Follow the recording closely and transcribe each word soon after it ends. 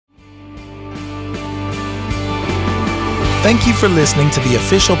Thank you for listening to the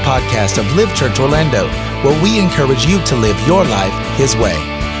official podcast of Live Church Orlando, where we encourage you to live your life His way.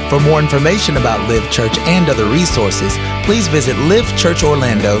 For more information about Live Church and other resources, please visit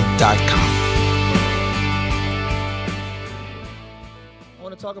livechurchorlando.com. I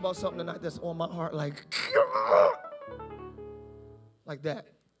want to talk about something tonight that's on my heart, like that.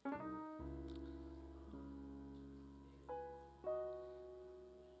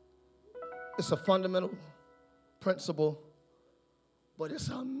 It's a fundamental principle, but it's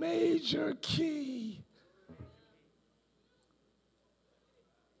a major key.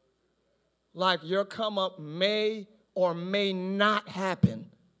 Like your come up may or may not happen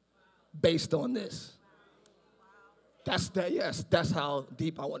based on this. That's how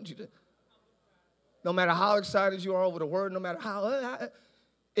deep I want you to. No matter how excited you are over the word, no matter how,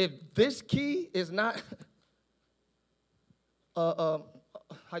 if this key is not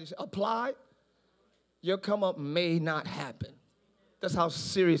applied, your come up may not happen. That's how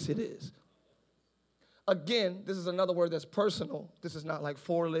serious it is. Again, this is another word that's personal. This is not like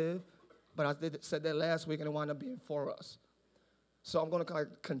for live, but I said that last week and it wound up being for us. So I'm going to kind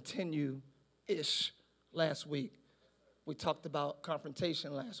of continue-ish last week. We talked about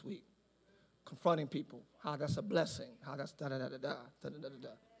confrontation last week, confronting people, how that's a blessing, how that's da-da-da-da-da,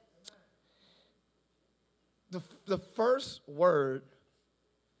 da-da-da-da-da. The first word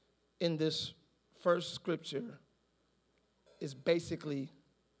in this first scripture is basically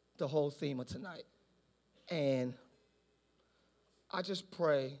the whole theme of tonight. And I just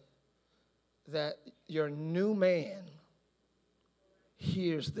pray that your new man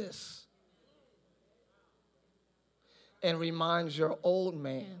hears this and reminds your old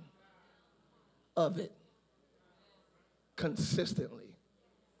man of it consistently.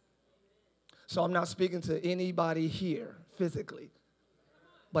 So I'm not speaking to anybody here physically,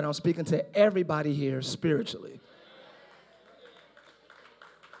 but I'm speaking to everybody here spiritually.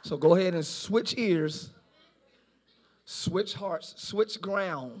 So go ahead and switch ears, switch hearts, switch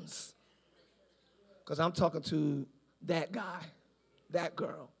grounds, because I'm talking to that guy, that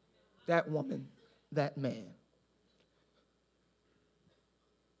girl, that woman, that man.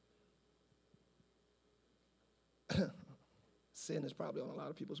 Sin is probably on a lot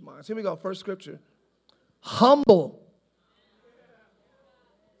of people's minds. Here we go, first scripture. Humble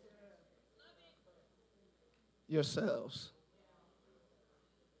yourselves,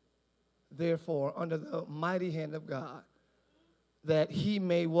 therefore, under the mighty hand of God, that He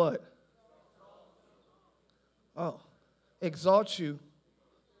may what? Exalt you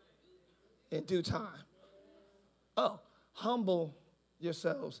in due time. Humble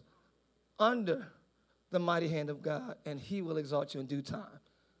yourselves under the mighty hand of God, and He will exalt you in due time.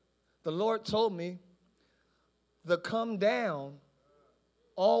 The Lord told me the come down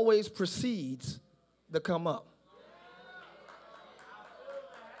always precedes the come up.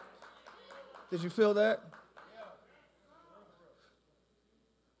 Did you feel that?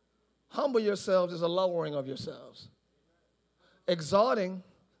 Humble yourselves is a lowering of yourselves. Exalting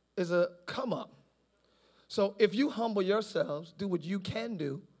is a come up. So if you humble yourselves, do what you can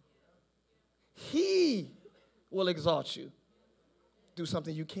do, He will exalt you. Do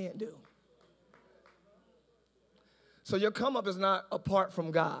something you can't do. So your come up is not apart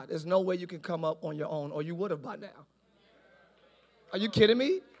from God. There's no way you can come up on your own, or you would have by now. Are you kidding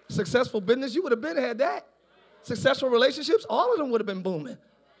me? Successful business, you would have been had that. Successful relationships, all of them would have been booming.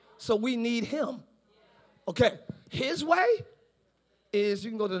 So we need Him. Okay, His way is,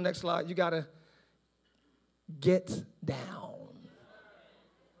 you can go to the next slide, you got to get down.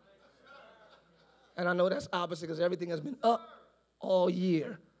 And I know that's opposite because everything has been up all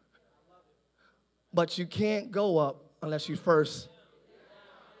year. But you can't go up unless you first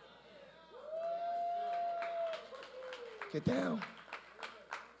get down.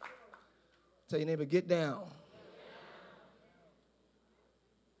 Tell your neighbor, get down.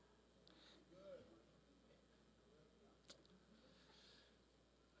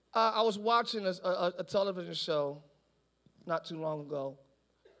 I was watching a television show not too long ago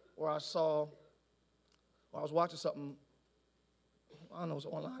where I was watching something, I don't know, it was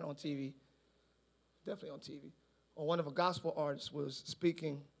online, on TV, definitely on TV, or one of a gospel artists was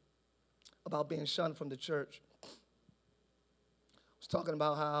speaking about being shunned from the church. Was talking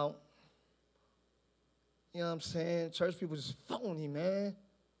about how, you know what I'm saying, church people just phony, man.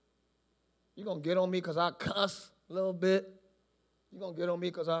 You're going to get on me because I cuss a little bit. You're going to get on me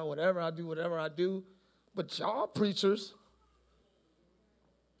because whatever I do. But y'all preachers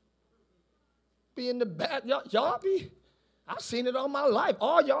be in the back. Y'all be, I've seen it all my life.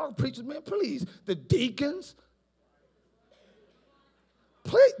 All y'all preachers, man, please. The deacons.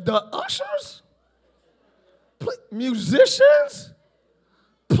 Please, the ushers. Please. Musicians,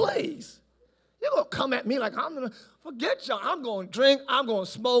 please. You're going to come at me like I'm going to forget y'all. I'm going to drink. I'm going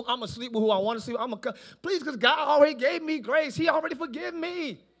to smoke. I'm going to sleep with who I want to sleep with. Please, because God already gave me grace. He already forgive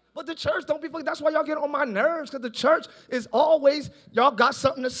me. But the church don't be forgiven. That's why y'all get on my nerves, because the church is always, y'all got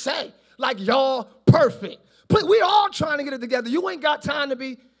something to say. Like y'all perfect. Please, we all trying to get it together. You ain't got time to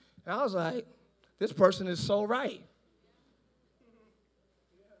be. And I was like, this person is so right.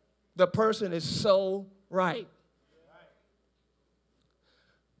 The person is so right.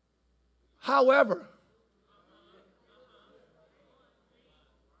 However,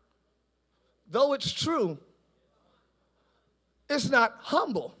 though it's true, it's not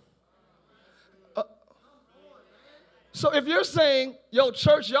humble. So if you're saying, yo,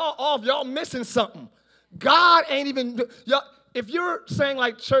 church, y'all off, y'all missing something. God ain't even, y'all, if you're saying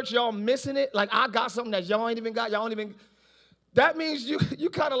like, church, y'all missing it, like I got something that y'all ain't even got, y'all don't even, that means you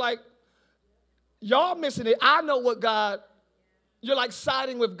kind of like, y'all missing it. I know what God, you're like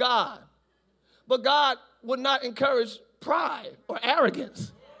siding with God. But God would not encourage pride or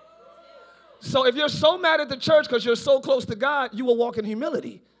arrogance. So if you're so mad at the church because you're so close to God, you will walk in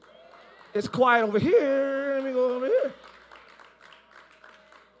humility. It's quiet over here. Let me go over here.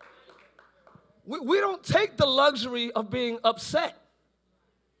 We don't take the luxury of being upset.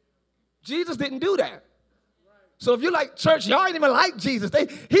 Jesus didn't do that. So if you're like, church, y'all ain't even like Jesus.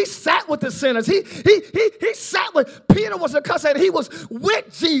 He sat with the sinners. He sat with, Peter was a cuss, and he was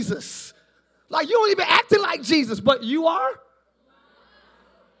with Jesus. Like, you don't even acting like Jesus, but you are?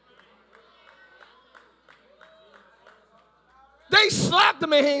 They slapped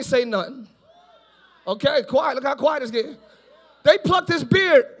him and he ain't say nothing. Okay, quiet. Look how quiet it's getting. They plucked his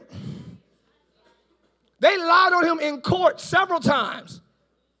beard. They lied on him in court several times.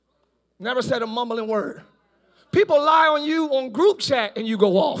 Never said a mumbling word. People lie on you on group chat and you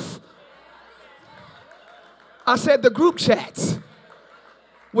go off. I said the group chats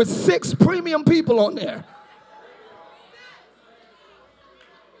with 6 premium people on there.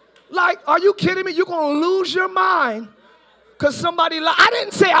 Like, are you kidding me? You're going to lose your mind because somebody lied. I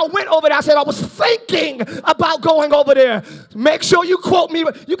didn't say I went over there. I said I was thinking about going over there. Make sure you quote me.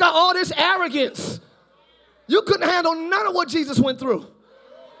 You got all this arrogance. You couldn't handle none of what Jesus went through.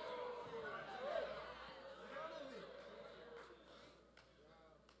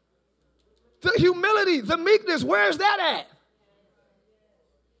 The humility, the meekness, where's that at?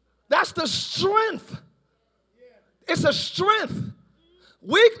 That's the strength. It's a strength.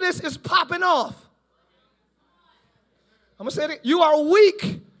 Weakness is popping off. I'm going to say it. You are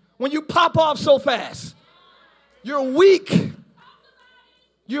weak when you pop off so fast. You're weak.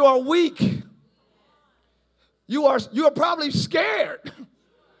 You are weak. You are probably scared.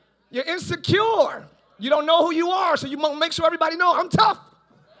 You're insecure. You don't know who you are, so you want to make sure everybody knows I'm tough.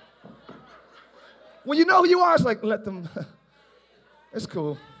 When you know who you are, it's like, let them, it's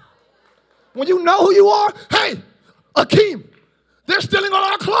cool. When you know who you are, hey, Akeem, they're stealing all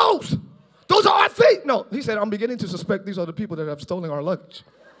our clothes. Those are our feet. No, he said, I'm beginning to suspect these are the people that have stolen our luggage.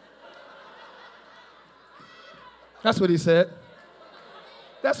 That's what he said.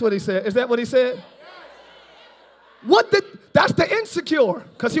 That's what he said. Is that what he said? That's the insecure,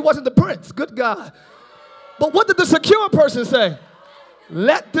 because he wasn't the prince. Good God. But what did the secure person say?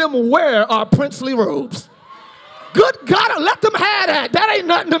 Let them wear our princely robes. Good God, let them have that. That ain't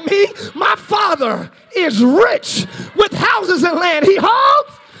nothing to me. My Father is rich with houses and land. He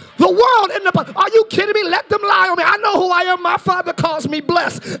holds the world in the... Are you kidding me? Let them lie on me. I know who I am. My Father calls me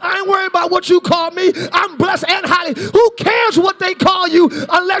blessed. I ain't worried about what you call me. I'm blessed and highly. Who cares what they call you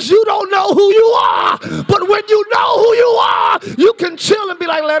unless you don't know who you are? But when you know who you are, you can chill and be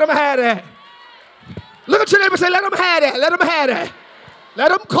like, let them have that. Look at your neighbor and say, let them have that. Let them have that. Let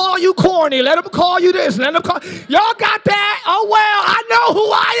them call you corny. Let them call you this. Let them call... Y'all got that? Oh, well, I know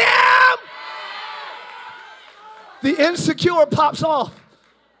who I am. The insecure pops off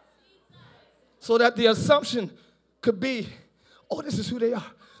so that the assumption could be, oh, this is who they are.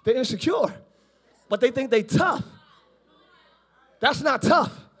 They're insecure, but they think they tough. That's not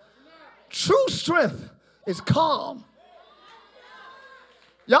tough. True strength is calm.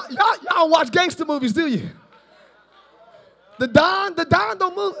 Y'all don't watch gangster movies, do you? The Don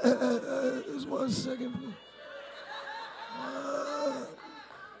don't move. Just 1 second, please.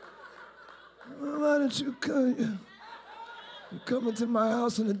 Why don't you come? You come into my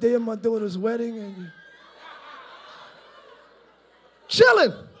house on the day of my daughter's wedding and you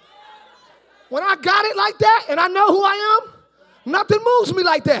chilling. When I got it like that and I know who I am, nothing moves me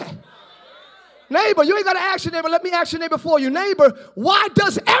like that. Neighbor, you ain't got to ask your neighbor. Let me ask your neighbor for you. Neighbor, why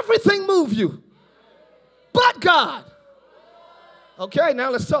does everything move you but God? Okay, now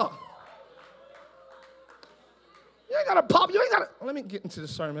let's talk. ain't got to pop. You ain't got to. Let me get into the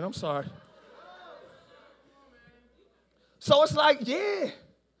sermon. I'm sorry. So it's like, yeah.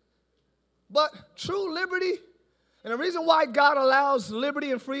 But true liberty, and the reason why God allows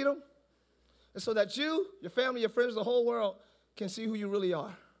liberty and freedom is so that you, your family, your friends, the whole world can see who you really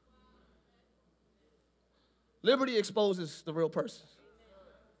are. Liberty exposes the real person.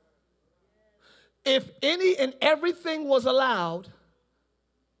 If any and everything was allowed,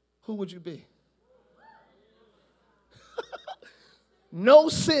 who would you be? No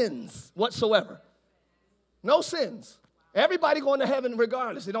sins whatsoever. No sins. Everybody going to heaven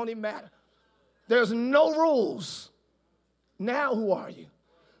regardless. It don't even matter. There's no rules. Now who are you?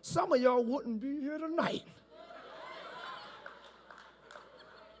 Some of y'all wouldn't be here tonight.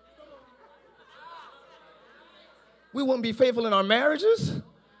 We wouldn't be faithful in our marriages.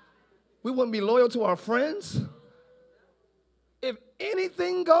 We wouldn't be loyal to our friends. If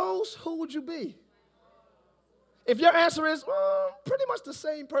anything goes, who would you be? If your answer is, pretty much the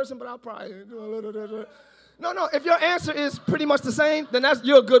same person, but I'll probably... No. If your answer is pretty much the same, then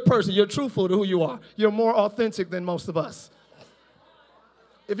you're a good person. You're truthful to who you are. You're more authentic than most of us.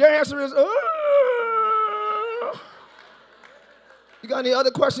 If your answer is, you got any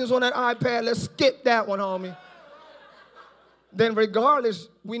other questions on that iPad? Let's skip that one, homie. Then regardless,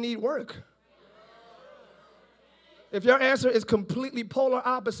 we need work. If your answer is completely polar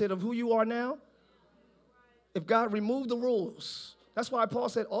opposite of who you are now, if God removed the rules, that's why Paul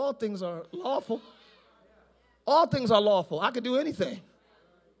said all things are lawful. All things are lawful. I can do anything.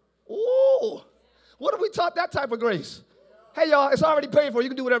 Ooh, what if we taught that type of grace? Hey, y'all, it's already paid for. You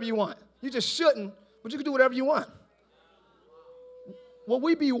can do whatever you want. You just shouldn't, but you can do whatever you want. Will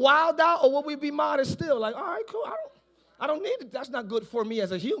we be wild out or will we be modest still? Like, all right, cool. I don't need it. That's not good for me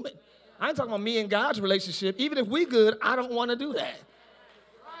as a human. I ain't talking about me and God's relationship. Even if we good, I don't want to do that.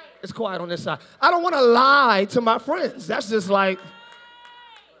 It's quiet on this side. I don't want to lie to my friends. That's just like,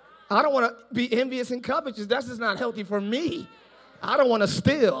 I don't want to be envious and covetous. That's just not healthy for me. I don't want to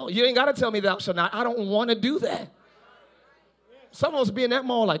steal. You ain't got to tell me thou shalt not. I don't want to do that. Some of us be in that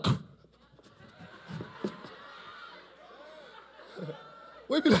mall like,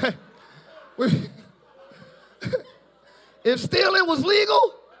 we'd be like, if stealing was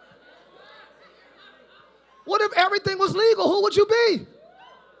legal, what if everything was legal? Who would you be?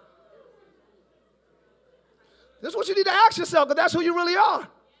 This is what you need to ask yourself, because that's who you really are.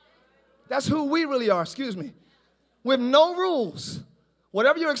 That's who we really are, excuse me. With no rules.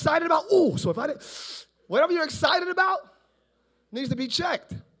 Whatever you're excited about, whatever you're excited about needs to be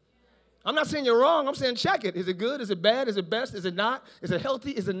checked. I'm not saying you're wrong, I'm saying check it. Is it good? Is it bad? Is it best? Is it not? Is it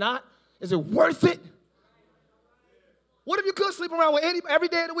healthy? Is it not? Is it worth it? What if you could sleep around with every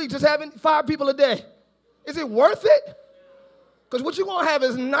day of the week, just having 5 people a day? Is it worth it? Because what you're going to have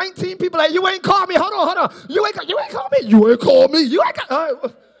is 19 people like, you ain't called me. Hold on. You ain't called me. You ain't called me.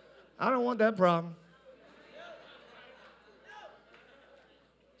 I don't want that problem.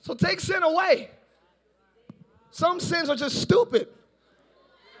 So take sin away. Some sins are just stupid.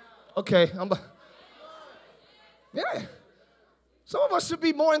 Okay. Yeah. Some of us should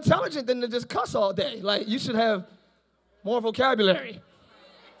be more intelligent than to just cuss all day. Like, you should have more vocabulary.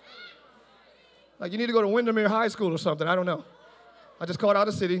 Like, you need to go to Windermere High School or something. I don't know. I just called out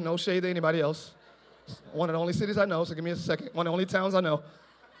a city. No shade to anybody else. One of the only cities I know, so give me a second. One of the only towns I know.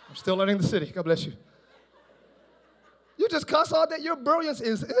 I'm still learning the city. God bless you. You just cuss all day. Your brilliance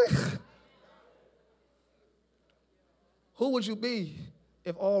is, Who would you be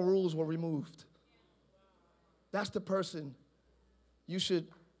if all rules were removed? That's the person you should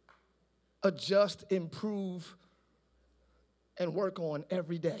adjust, improve, and work on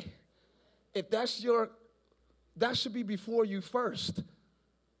every day. If that should be before you first,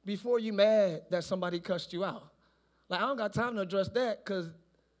 before you mad that somebody cussed you out. Like, I don't got time to address that because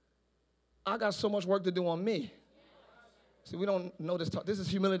I got so much work to do on me. See, we don't know this talk. This is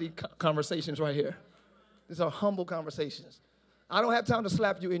humility conversations right here. These are humble conversations. I don't have time to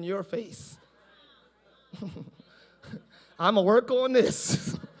slap you in your face. I'm going to work on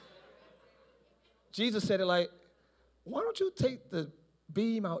this. Jesus said it like, why don't you take the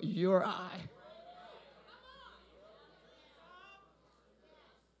beam out your eye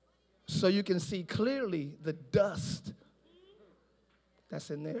so you can see clearly the dust that's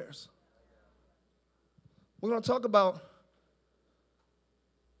in theirs. We're going to talk about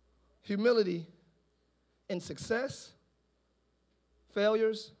humility in success,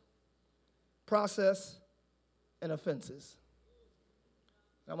 failures, process, and offenses.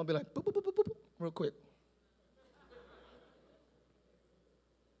 I'm going to be like, boop, boop, boop, boop, boop, real quick.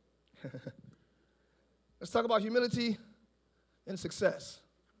 Let's talk about humility and success.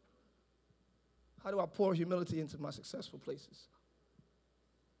 How do I pour humility into my successful places?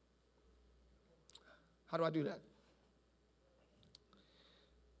 How do I do that?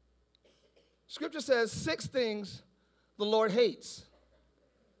 Scripture says 6 things the Lord hates.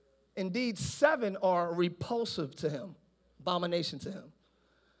 Indeed, 7 are repulsive to him, abomination to him.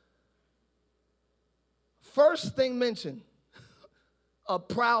 First thing mentioned, a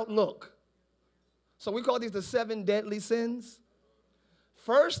proud look. So we call these the 7 deadly sins.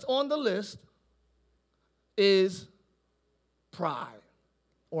 First on the list is pride,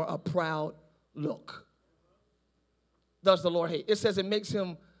 or a proud look. Does the Lord hate? It says it makes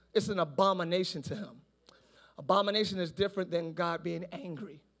him, it's an abomination to him. Abomination is different than God being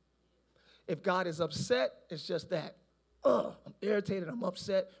angry. If God is upset, it's just that. I'm irritated, I'm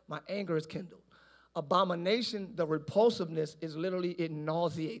upset, my anger is kindled. Abomination, the repulsiveness, is literally, it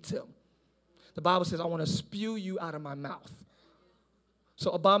nauseates him. The Bible says, I want to spew you out of my mouth.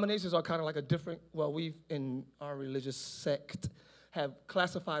 So abominations are kind of like a different, well, we've, in our religious sect, have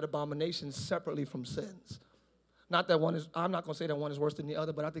classified abominations separately from sins. Not that one is, I'm not going to say that one is worse than the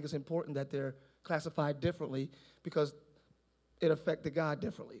other, but I think it's important that they're classified differently because it affected God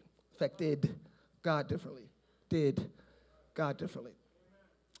differently. Affected God differently. Did God differently.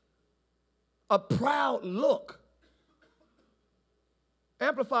 A proud look.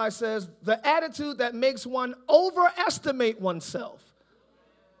 Amplified says, the attitude that makes one overestimate oneself.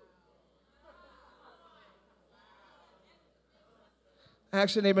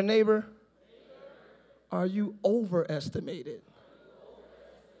 Ask your neighbor, are you overestimated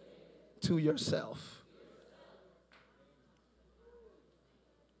to yourself?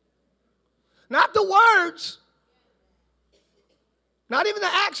 Not the words, not even the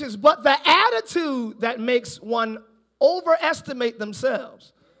actions, but the attitude that makes one overestimate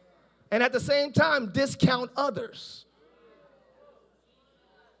themselves and at the same time discount others.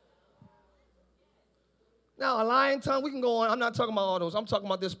 Now, a lying tongue, we can go on. I'm not talking about all those. I'm talking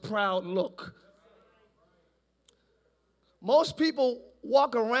about this proud look. Most people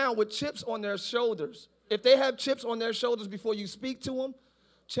walk around with chips on their shoulders. If they have chips on their shoulders before you speak to them,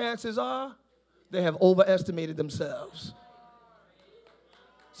 chances are they have overestimated themselves.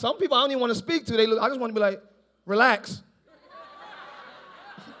 Some people I don't even want to speak to. I just want to be like, relax.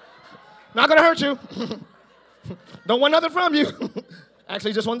 Not going to hurt you. Don't want nothing from you.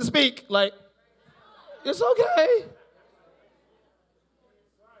 Actually, just wanted to speak. Like, it's okay.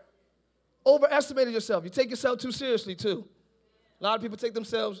 Overestimated yourself. You take yourself too seriously, too. A lot of people take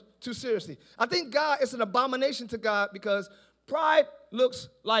themselves too seriously. I think God is an abomination to God because pride looks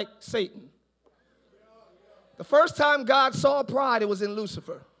like Satan. The first time God saw pride, it was in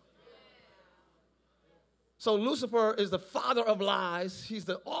Lucifer. So Lucifer is the father of lies. He's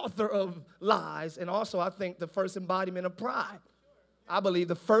the author of lies, and also, I think, the first embodiment of pride. I believe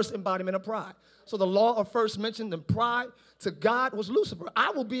the first embodiment of pride. So the law of first mention in pride to God was Lucifer.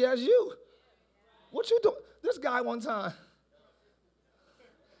 I will be as you. What you doing? This guy one time,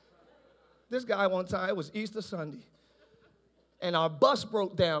 it was Easter Sunday, and our bus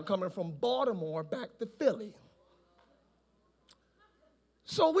broke down coming from Baltimore back to Philly.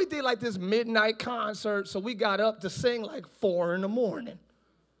 So we did like this midnight concert, so we got up to sing like 4 in the morning.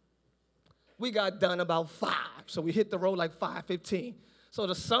 We got done about 5, so we hit the road like 5:15. So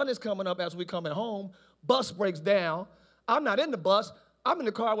the sun is coming up as we coming home. Bus breaks down. I'm not in the bus. I'm in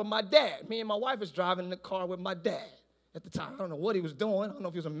the car with my dad. Me and my wife is driving in the car with my dad at the time. I don't know what he was doing. I don't know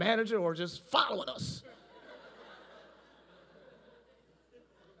if he was a manager or just following us.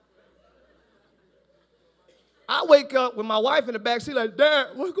 I wake up with my wife in the back seat like, Dad,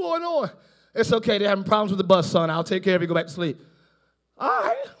 what's going on? It's okay. They're having problems with the bus, son. I'll take care of you. Go back to sleep. All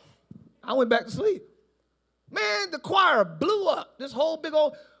right. I went back to sleep. Man, the choir blew up. This whole big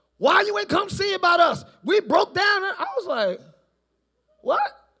old, why you ain't come see about us? We broke down. I was like,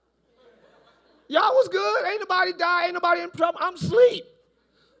 what? Y'all was good. Ain't nobody died. Ain't nobody in trouble. I'm asleep.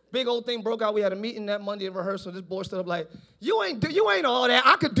 Big old thing broke out. We had a meeting that Monday in rehearsal. This boy stood up like, you ain't all that.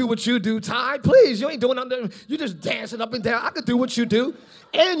 I could do what you do, Ty. Please, you ain't doing nothing. You just dancing up and down. I could do what you do.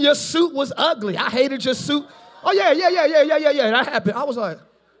 And your suit was ugly. I hated your suit. Oh, yeah. That happened. I was like,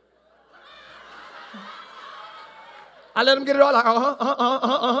 I let him get it all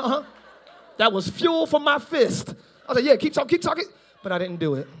like, That was fuel for my fist. I was like, yeah, keep talking. But I didn't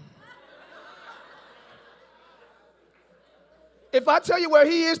do it. If I tell you where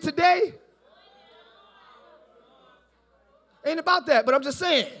he is today, ain't about that, but I'm just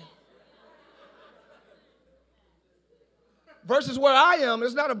saying. Versus where I am,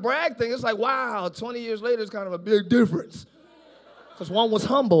 it's not a brag thing. It's like, wow, 20 years later, it's kind of a big difference. Because one was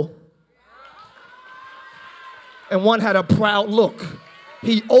humble, and one had a proud look.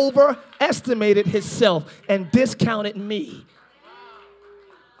 He overestimated himself and discounted me.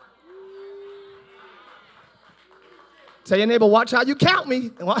 Tell your neighbor, watch how you count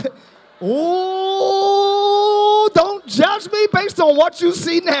me. Oh, don't judge me based on what you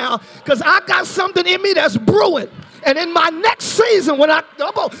see now, because I got something in me that's brewing. And in my next season, when I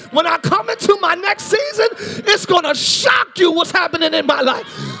come into my next season, it's going to shock you what's happening in my life.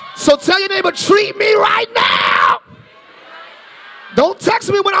 So tell your neighbor, treat me right now. Don't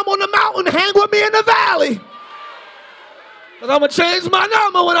text me when I'm on the mountain. Hang with me in the valley. Because I'm going to change my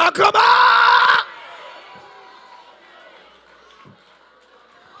number when I come out.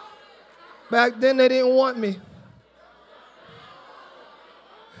 Back then, they didn't want me.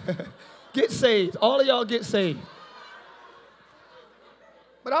 Get saved. All of y'all get saved.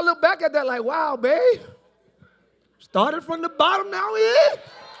 But I look back at that like, wow, babe. Started from the bottom, now we're here.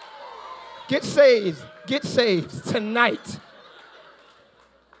 Get saved. Get saved tonight.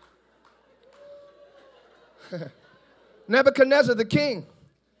 Nebuchadnezzar, the king.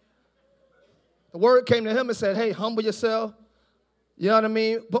 The word came to him and said, hey, humble yourself. You know what I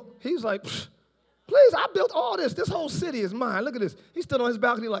mean? But he's like, please, I built all this. This whole city is mine. Look at this. He stood on his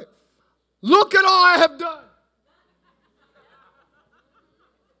balcony like, look at all I have done.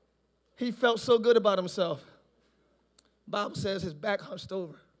 He felt so good about himself. The Bible says his back hunched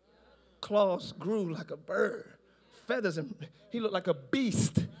over. Claws grew like a bird. Feathers, and he looked like a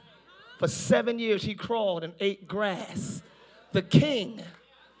beast. For 7 years, he crawled and ate grass. The king.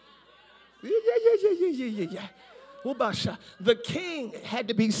 Yeah. The king had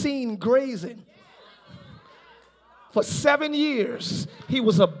to be seen grazing. For 7 years, he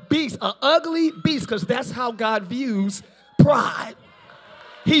was a beast, an ugly beast, because that's how God views pride.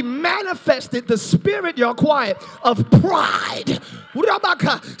 He manifested the spirit, y'all quiet, of pride.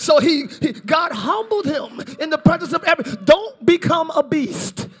 So God humbled him in the presence of everyone. Don't become a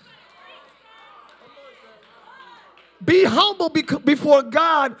beast. Be humble before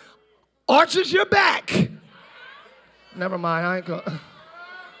God arches your back. Never mind, I ain't going.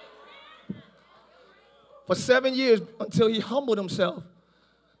 For 7 years, until he humbled himself,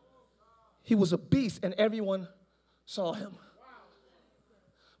 he was a beast, and everyone saw him.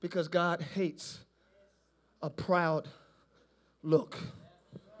 Because God hates a proud look.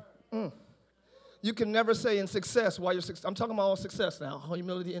 You can never say in success while you're I'm talking about all success now,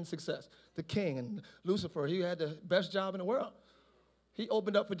 humility and success. The king and Lucifer, he had the best job in the world. He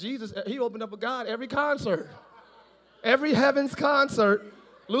opened up for Jesus. He opened up for God every concert. Every heaven's concert,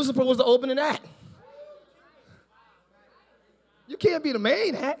 Lucifer was the opening act. You can't be the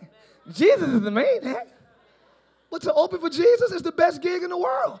main act. Jesus is the main act. But to open for Jesus is the best gig in the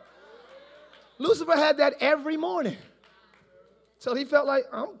world. Lucifer had that every morning. So he felt like,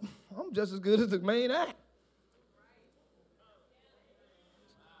 I'm just as good as the main act.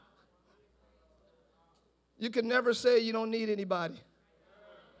 You can never say you don't need anybody.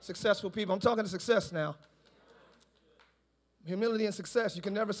 Successful people. I'm talking to success now. Humility and success. You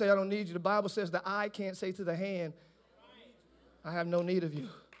can never say I don't need you. The Bible says the eye can't say to the hand, I have no need of you.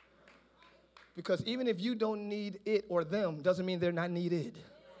 Because even if you don't need it or them, doesn't mean they're not needed.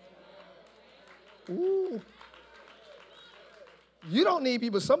 Ooh. You don't need me,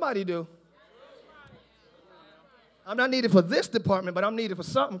 but somebody do. I'm not needed for this department, but I'm needed for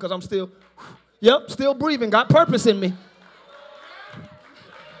something because I'm still breathing, got purpose in me.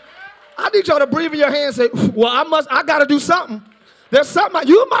 I need y'all to breathe in your hands and say, well, I got to do something. There's something,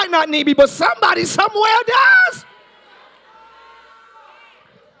 you might not need me, but somebody somewhere does.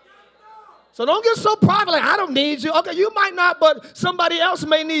 So don't get so private, like, I don't need you. Okay, you might not, but somebody else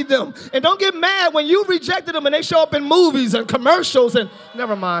may need them. And don't get mad when you rejected them and they show up in movies and commercials and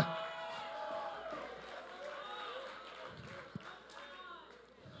never mind.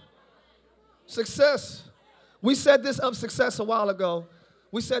 Success. We said this of success a while ago.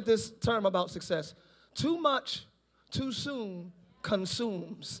 We said this term about success. Too much, too soon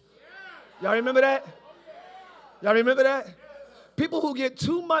consumes. Y'all remember that? Y'all remember that? People who get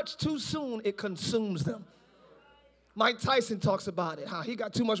too much too soon, it consumes them. Mike Tyson talks about it, how he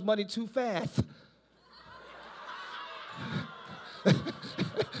got too much money too fast.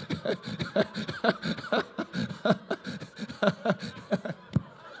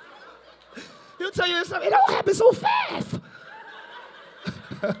 He'll tell you something, it don't happen so fast.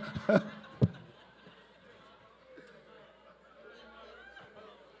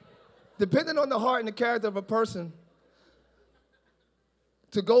 Depending on the heart and the character of a person,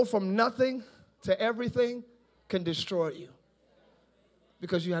 to go from nothing to everything can destroy you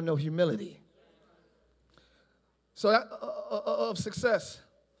because you have no humility. So that, of success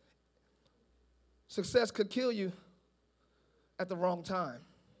could kill you at the wrong time.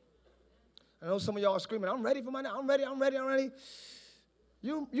 I know some of y'all are screaming, I'm ready for I'm ready.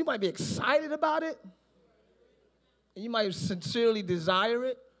 You might be excited about it, and you might sincerely desire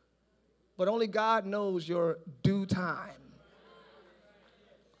it, but only God knows your due time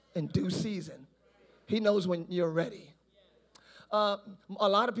and due season. He knows when you're ready. A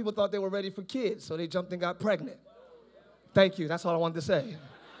lot of people thought they were ready for kids, so they jumped and got pregnant. Thank you. That's all I wanted to say.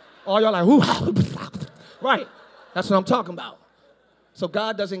 All y'all like, whoo, right. That's what I'm talking about. So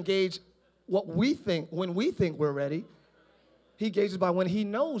God doesn't gauge what we think when we think we're ready. He gauges by when he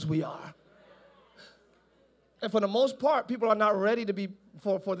knows we are. And for the most part, people are not ready to be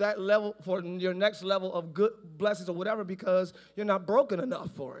for that level, for your next level of good blessings or whatever, because you're not broken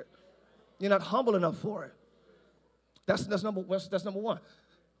enough for it. You're not humble enough for it. That's number one.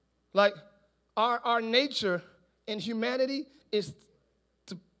 Like, our nature in humanity is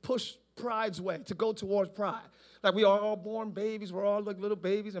to push pride's way, to go towards pride. Like, we are all born babies. We're all like little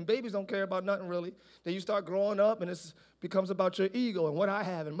babies, and babies don't care about nothing really. Then you start growing up, and it becomes about your ego and what I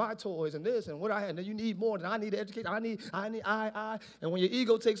have and my toys and this and what I have. And then you need more, and I need to educate. I need. And when your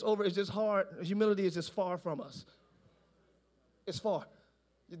ego takes over, it's just hard. Humility is just far from us. It's far.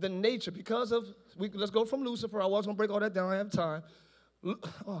 The nature, let's go from Lucifer. I was going to break all that down. I have time.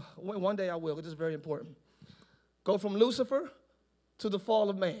 One day I will. It is very important. Go from Lucifer to the fall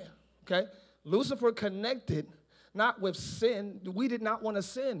of man, okay? Lucifer connected not with sin. We did not want to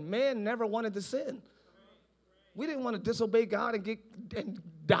sin. Man never wanted to sin. We didn't want to disobey God and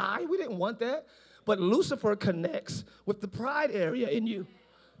die. We didn't want that. But Lucifer connects with the pride area in you.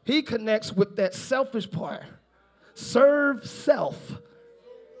 He connects with that selfish part. Serve self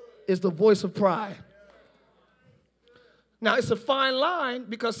is the voice of pride. Now, it's a fine line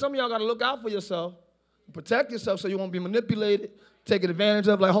because some of y'all got to look out for yourself, protect yourself so you won't be manipulated, taken advantage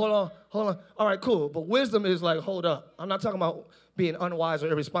of, like, hold on. All right, cool. But wisdom is like, hold up. I'm not talking about being unwise or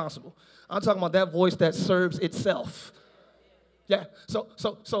irresponsible. I'm talking about that voice that serves itself. Yeah,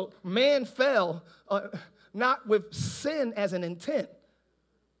 so man fell not with sin as an intent,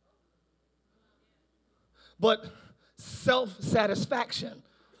 but self-satisfaction.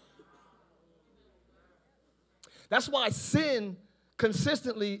 That's why sin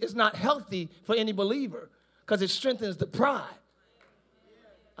consistently is not healthy for any believer, because it strengthens the pride.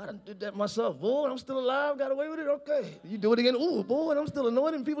 I done did that myself. Boy, I'm still alive, got away with it, okay. You do it again, ooh, boy, and I'm still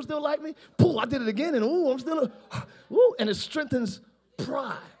anointed and people still like me. Pooh, I did it again, and ooh, I'm still, ooh, and it strengthens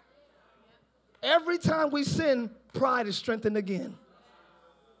pride. Every time we sin, pride is strengthened again.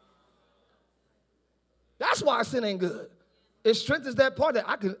 That's why sin ain't good. It strengthens that part that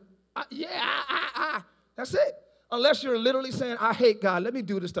that's it. Unless you're literally saying, I hate God, let me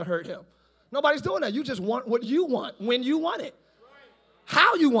do this to hurt him. Nobody's doing that. You just want what you want, when you want it,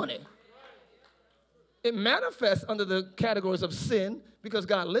 how you want it. It manifests under the categories of sin because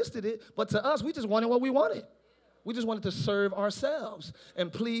God listed it, but to us, we just wanted what we wanted. We just wanted to serve ourselves and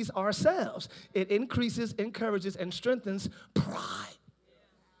please ourselves. It increases, encourages, and strengthens pride.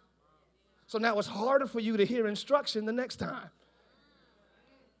 So now it's harder for you to hear instruction the next time.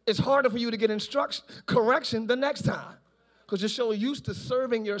 It's harder for you to get correction the next time because you're so used to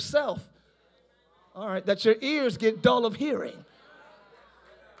serving yourself, all right, that your ears get dull of hearing.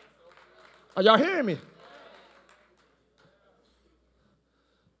 Are y'all hearing me?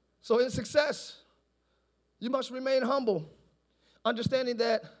 So in success, you must remain humble, understanding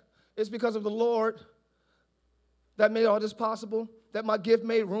that it's because of the Lord that made all this possible, that my gift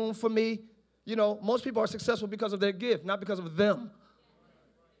made room for me. You know, most people are successful because of their gift, not because of them.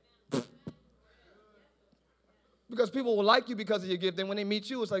 Because people will like you because of your gift. Then when they meet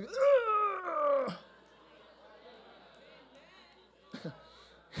you, it's like,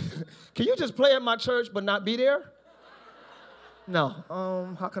 can you just play at my church but not be there? No.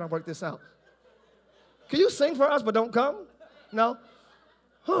 How can I work this out? Can you sing for us but don't come? No.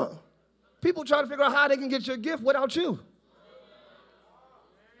 People try to figure out how they can get your gift without you.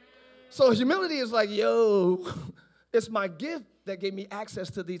 So humility is like, yo, it's my gift that gave me access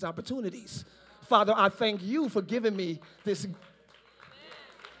to these opportunities. Father, I thank you for giving me this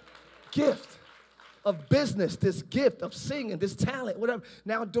gift of business, this gift of singing, this talent, whatever.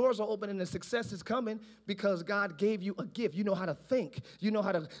 Now doors are opening and success is coming because God gave you a gift. You know how to think. You know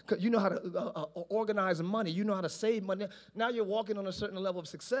how to organize money. You know how to save money. Now you're walking on a certain level of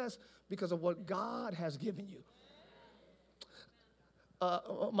success because of what God has given you.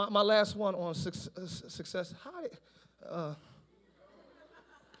 My last one on success.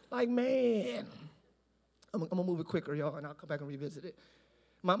 Like, man, I'm going to move it quicker, y'all, and I'll come back and revisit it.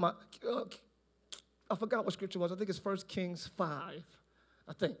 I forgot what scripture was. I think it's 1 Kings 5,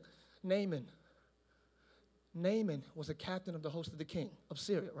 I think. Naaman. Naaman was a captain of the host of the king of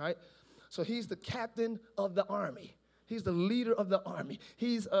Syria, right? So he's the captain of the army. He's the leader of the army.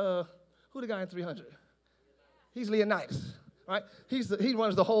 He's, who the guy in 300? He's Leonidas, right? He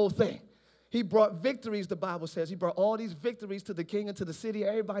runs the whole thing. He brought victories, the Bible says. He brought all these victories to the king and to the city.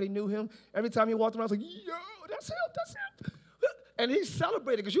 Everybody knew him. Every time he walked around, I was like, yo, that's him. And he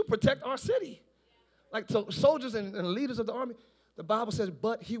celebrated because you protect our city. Like so soldiers and leaders of the army, the Bible says,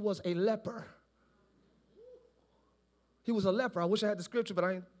 but he was a leper. He was a leper. I wish I had the scripture, but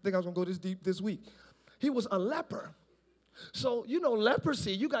I didn't think I was going to go this deep this week. He was a leper. So, you know,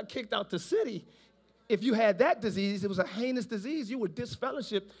 leprosy, you got kicked out the city. If you had that disease, it was a heinous disease. You were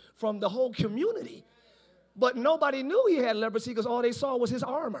disfellowshipped from the whole community. But nobody knew he had leprosy because all they saw was his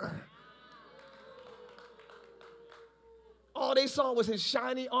armor. All they saw was his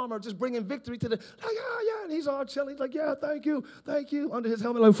shiny armor just bringing victory to the, like, oh, yeah, and he's all chilling. He's like, yeah, thank you. Under his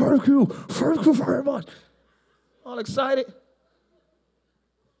helmet, like, thank you very much. All excited.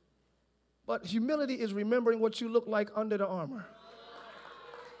 But humility is remembering what you look like under the armor.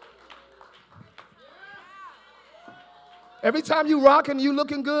 Every time you rocking, you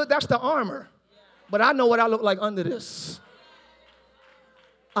looking good, that's the armor. But I know what I look like under this.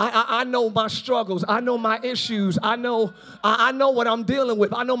 I know my struggles. I know my issues. I know what I'm dealing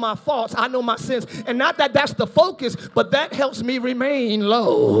with. I know my faults. I know my sins. And not that that's the focus, but that helps me remain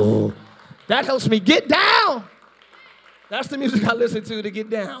low. That helps me get down. That's the music I listen to get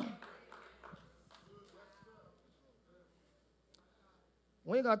down.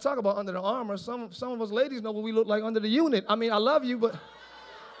 We ain't got to talk about under the armor. Some of us ladies know what we look like under the unit. I mean, I love you, but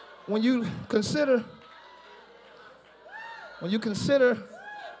when you consider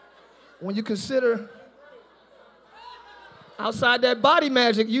outside that body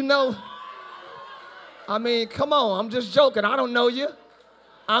magic, you know, I mean, come on, I'm just joking. I don't know you.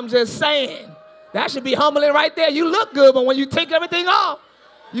 I'm just saying. That should be humbling right there. You look good, but when you take everything off,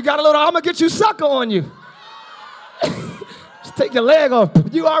 you got a little, I'm going to get you sucker on you. Just take your leg off.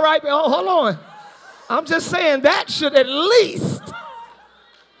 You all right? Oh, hold on. I'm just saying that should at least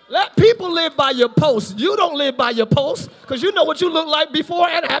let people live by your post. You don't live by your post because you know what you look like before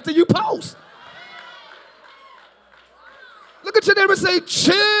and after you post. Look at your neighbor and say,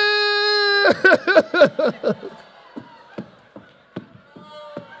 chill.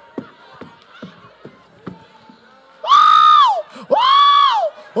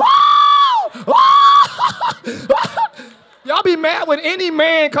 Y'all be mad when any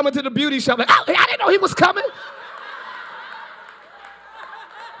man coming to the beauty shop like, oh, I didn't know he was coming.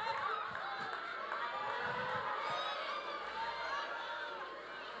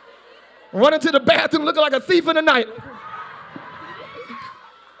 Running to the bathroom looking like a thief in the night.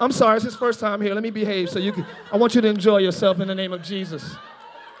 I'm sorry, it's his first time here. Let me behave so you can. I want you to enjoy yourself in the name of Jesus.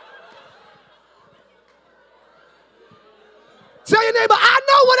 Tell your neighbor, I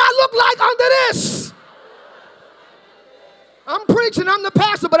know what I look like under this. I'm preaching, I'm the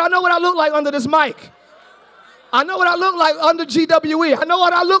pastor, but I know what I look like under this mic. I know what I look like under GWE. I know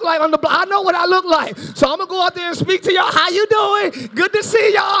what I look like I know what I look like. So I'm going to go out there and speak to y'all. How you doing? Good to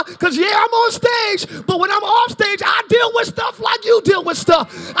see y'all. Because, yeah, I'm on stage. But when I'm off stage, I deal with stuff like you deal with stuff.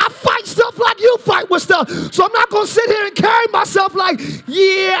 I fight stuff like you fight with stuff. So I'm not going to sit here and carry myself like,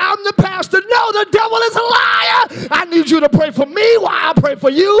 yeah, I'm the pastor. No, the devil is a liar. I need you to pray for me while I pray for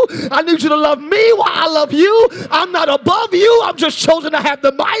you. I need you to love me while I love you. I'm not above you. I'm just chosen to have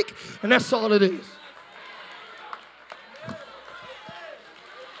the mic. And that's all it is.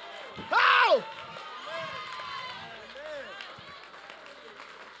 Oh!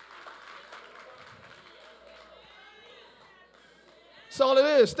 That's all it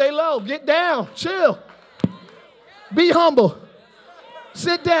is. Stay low. Get down. Chill. Be humble.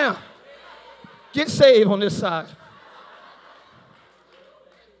 Sit down. Get saved on this side.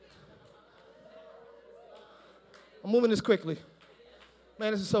 I'm moving this quickly.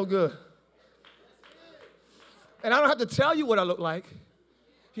 Man, this is so good. And I don't have to tell you what I look like.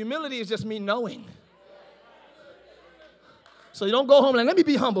 Humility is just me knowing. So you don't go home and let me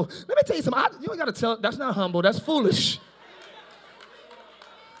be humble. Let me tell you something. You ain't got to tell. That's not humble. That's foolish.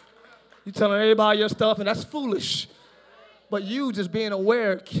 You telling everybody your stuff, and that's foolish. But you just being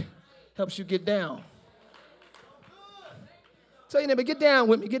aware helps you get down. Tell your neighbor, get down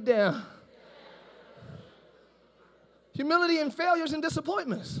with me. Get down. Humility and failures and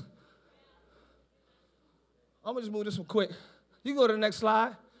disappointments. I'm going to just move this one quick. You can go to the next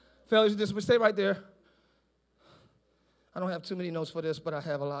slide. Failures and disappointments. Stay right there. I don't have too many notes for this, but I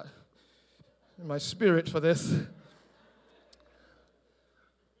have a lot in my spirit for this.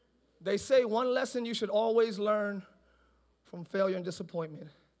 They say one lesson you should always learn from failure and disappointment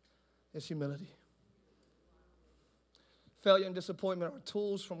is humility. Failure and disappointment are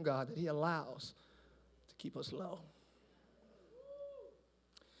tools from God that he allows to keep us low.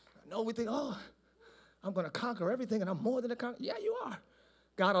 I know we think, oh, I'm going to conquer everything and I'm more than a conqueror. Yeah, you are.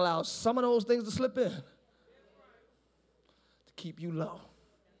 God allows some of those things to slip in to keep you low.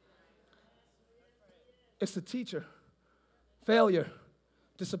 It's the teacher. Failure,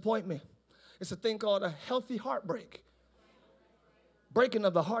 disappointment. It's a thing called a healthy heartbreak. Breaking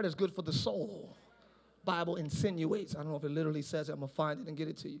of the heart is good for the soul. Bible insinuates. I don't know if it literally says it. I'm going to find it and get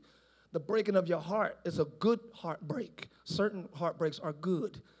it to you. The breaking of your heart is a good heartbreak. Certain heartbreaks are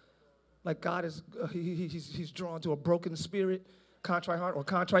good. Like God is, he's drawn to a broken spirit, contrite heart, or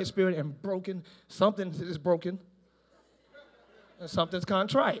contrite spirit and broken. Something is broken and something's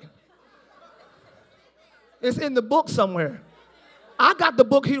contrite. It's in the book somewhere. I got the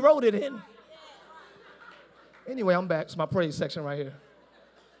book he wrote it in. Anyway, I'm back. It's my praise section right here.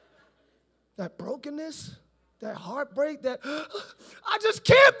 That brokenness, that heartbreak, that I just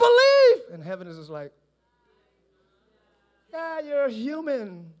can't believe. And heaven is just like, yeah, you're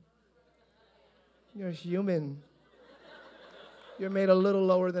human. You're human. You're made a little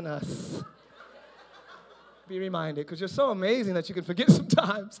lower than us. Be reminded, because you're so amazing that you can forget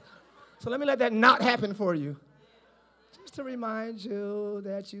sometimes. So let me let that not happen for you. Just to remind you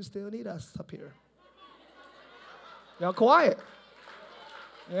that you still need us up here. Y'all quiet.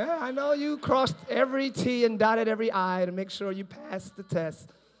 Yeah, I know you crossed every T and dotted every I to make sure you passed the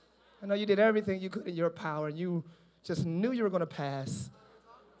test. I know you did everything you could in your power, and you just knew you were going to pass,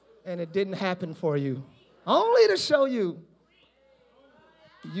 and it didn't happen for you. Only to show you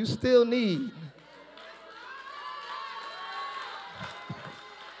you still need.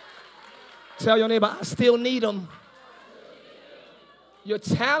 Tell your neighbor, I still need them. You're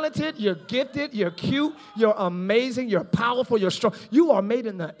talented, you're gifted, you're cute, you're amazing, you're powerful, you're strong. You are made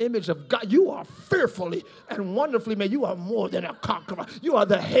in the image of God. You are fearfully and wonderfully made. You are more than a conqueror. You are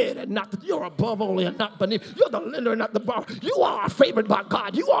the head and not the, you're above only and not beneath. You're the lender and not the borrower. You are favored by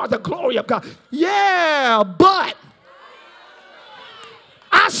God. You are the glory of God. Yeah, but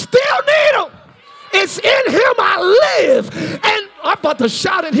I still need him. It's in him I live, and I'm about to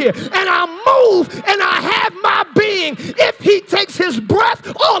shout it here, and I move, and I have my being. If he takes his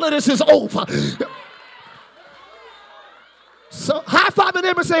breath, all of this is over. So high five the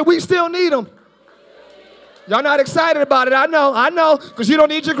neighbor and say, we still need him. Y'all not excited about it. I know, because you don't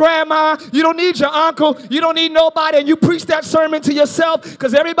need your grandma, you don't need your uncle, you don't need nobody, and you preach that sermon to yourself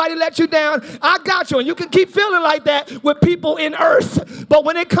because everybody let you down. I got you, and you can keep feeling like that with people in earth, but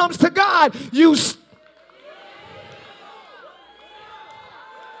when it comes to God,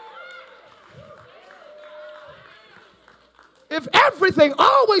 if everything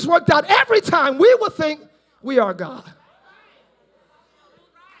always worked out every time, we would think we are God.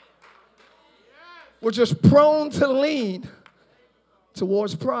 We're just prone to lean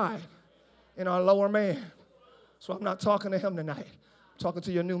towards pride in our lower man. So I'm not talking to him tonight. I'm talking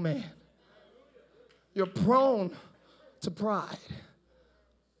to your new man. You're prone to pride.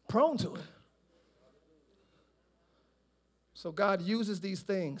 Prone to it. So God uses these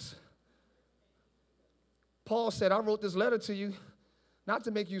things. Paul said, I wrote this letter to you not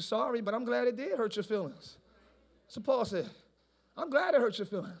to make you sorry, but I'm glad it did hurt your feelings. So Paul said, I'm glad it hurt your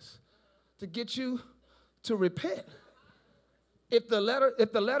feelings to get you to repent. If the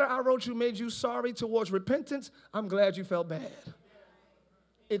letter I wrote you made you sorry towards repentance, I'm glad you felt bad.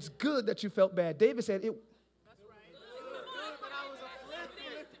 It's good that you felt bad. David said,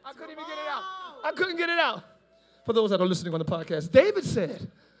 I couldn't even get it out. I couldn't get it out. For those that are listening on the podcast, David said,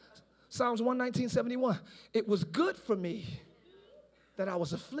 Psalms 119:71, it was good for me that I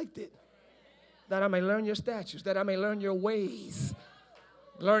was afflicted, that I may learn your statutes, that I may learn your ways,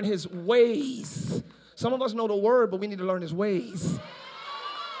 learn his ways. Some of us know the word, but we need to learn his ways.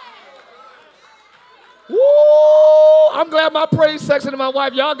 Woo! I'm glad my praise section and my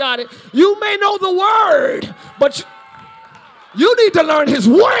wife, y'all got it. You may know the word, but you need to learn his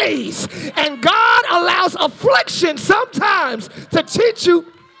ways. And God allows affliction sometimes to teach you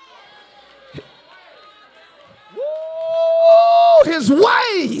his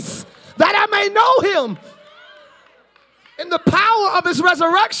ways, that I may know him in the power of his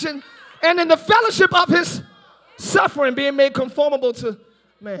resurrection and in the fellowship of his suffering, being made conformable to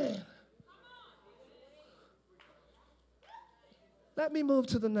man. Let me move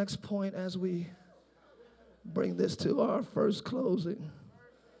to the next point as we bring this to our first closing.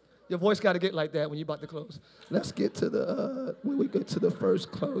 Your voice got to get like that when you're about to close. Let's get to the, when we get to the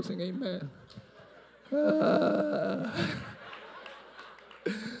first closing, amen.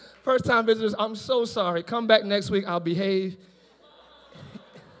 First-time visitors, I'm so sorry. Come back next week. I'll behave.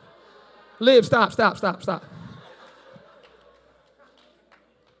 Liv, stop.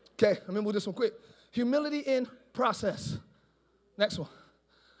 Okay, let me move this one quick. Humility in process. Next one.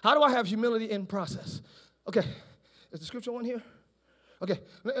 How do I have humility in process? Okay, is the scripture one here? Okay,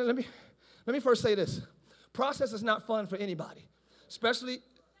 let me first say this. Process is not fun for anybody, especially,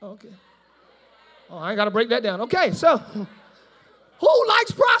 okay. Oh, I ain't got to break that down. Okay, so who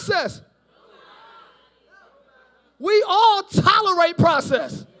likes process? We all tolerate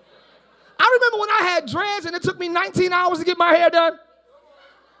process. I remember when I had dreads and it took me 19 hours to get my hair done.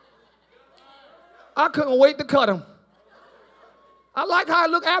 I couldn't wait to cut them. I like how I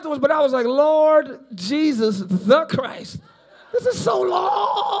look afterwards, but I was like, Lord Jesus the Christ, this is so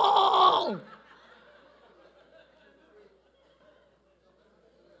long.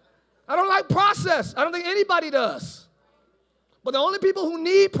 I don't like process. I don't think anybody does. But the only people who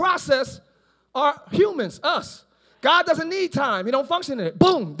need process are humans, us. God doesn't need time. He don't function in it.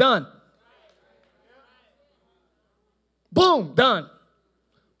 Boom, done. Boom, done.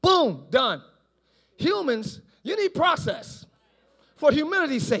 Boom, done. Humans, you need process for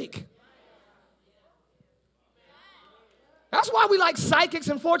humanity's sake. That's why we like psychics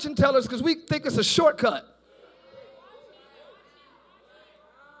and fortune tellers, because we think it's a shortcut.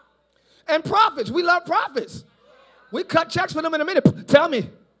 And prophets, we love prophets. We cut checks for them in a minute. Tell me.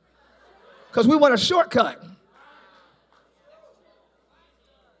 Because we want a shortcut.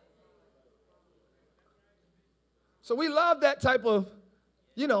 So we love that type of,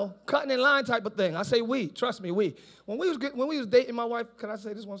 cutting in line type of thing. I say we. Trust me, we. When we was dating my wife, can I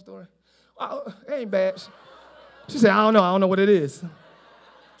say this one story? It ain't bad. She said, I don't know what it is.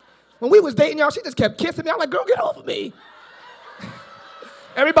 When we was dating, y'all, she just kept kissing me. I'm like, girl, get off of me.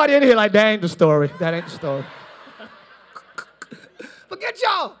 Everybody in here like, that ain't the story. That ain't the story. Forget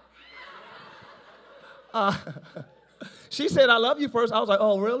y'all. She said, I love you first. I was like,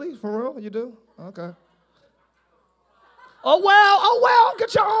 oh, really? For real? You do? Okay. Oh, well,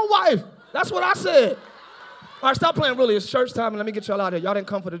 get your own wife. That's what I said. All right, stop playing really. It's church time, and let me get y'all out of here. Y'all didn't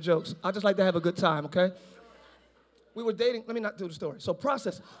come for the jokes. I just like to have a good time, okay? We were dating. Let me not do the story. So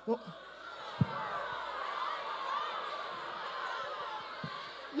process. Well,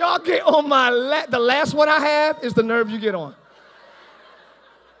 y'all get on my the last one I have is the nerve you get on.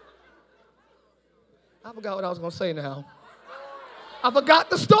 I forgot what I was going to say now. I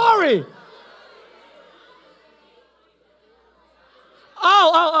forgot the story.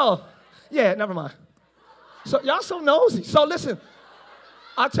 Oh. Yeah, never mind. So y'all so nosy. So listen,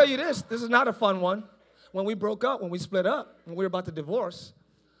 I'll tell you this. This is not a fun one. When we broke up, when we split up, when we were about to divorce,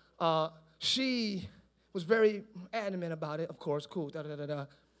 she was very adamant about it. Of course, cool, da-da-da-da.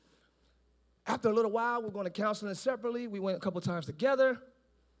 After a little while, we were going to counseling separately. We went a couple times together.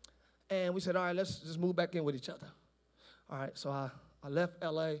 And we said, all right, let's just move back in with each other. All right, so I left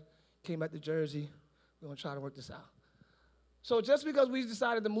L.A., came back to Jersey. We're going to try to work this out. So just because we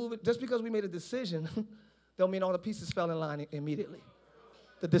decided to move it, just because we made a decision, don't mean all the pieces fell in line immediately.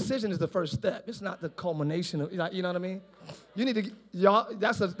 The decision is the first step. It's not the culmination of, you know what I mean? You need to, y'all,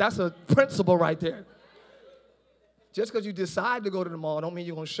 that's a principle right there. Just because you decide to go to the mall don't mean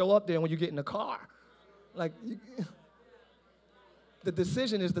you're going to show up there when you get in the car. Like, the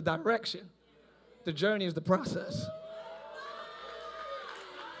decision is the direction. The journey is the process.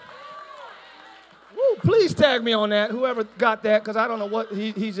 Woo, please tag me on that, whoever got that, because I don't know what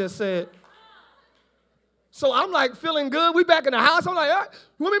he just said. So I'm like feeling good. We back in the house. I'm like, all right,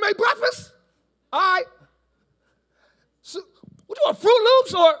 you want me to make breakfast? All right. So, what you want, Fruit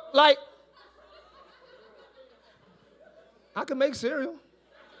Loops or like, I can make cereal.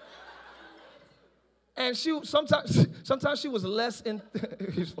 And sometimes she was less,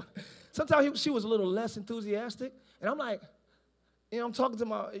 sometimes she was a little less enthusiastic. And I'm like, I'm talking to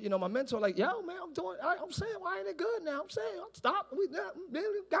my mentor, like, yo, man, I'm saying, why ain't it good now? I'm saying, stop.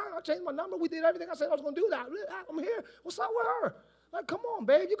 I changed my number. We did everything I said I was going to do. That. I'm here. What's up with her? Like, come on,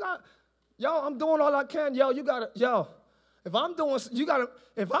 babe. I'm doing all I can. If I'm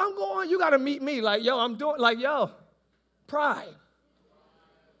going, you got to meet me. Like, pride.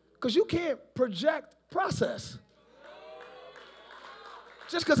 Because you can't project process.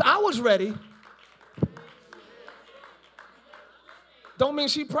 Just because I was ready don't mean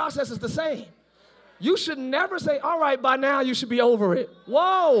she processes the same. You should never say, all right, by now you should be over it.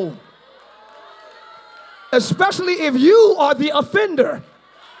 Whoa. Especially if you are the offender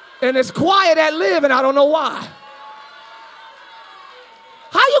and it's quiet at Live and I don't know why.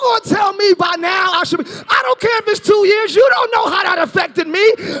 How you going to tell me by now I should be? I don't care if it's 2 years. You don't know how that affected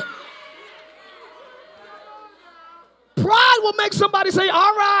me. Pride will make somebody say,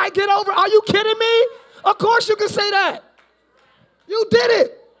 all right, get over it. Are you kidding me? Of course you can say that. You did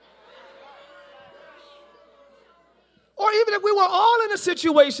it. Or even if we were all in a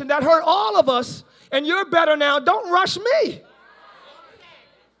situation that hurt all of us and you're better now, don't rush me.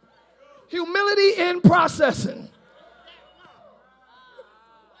 Humility in processing.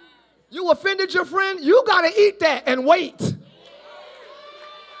 You offended your friend, you got to eat that and wait.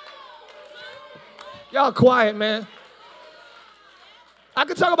 Y'all quiet, man. I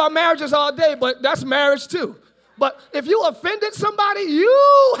could talk about marriages all day, but that's marriage too. But if you offended somebody,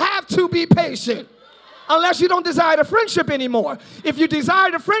 you have to be patient. Unless you don't desire the friendship anymore. If you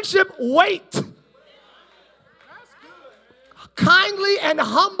desire the friendship, wait. Kindly and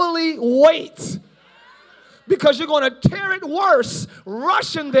humbly wait. Because you're going to tear it worse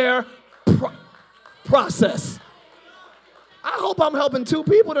rushing their process. I hope I'm helping two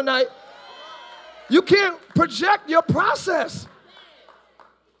people tonight. You can't project your process.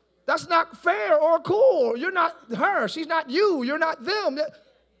 That's not fair or cool. You're not her. She's not you. You're not them.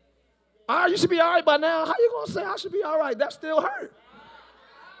 All right, you should be all right by now. How you going to say I should be all right? That still hurt.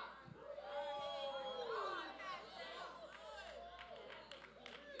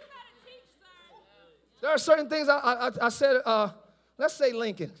 There are certain things I said, let's say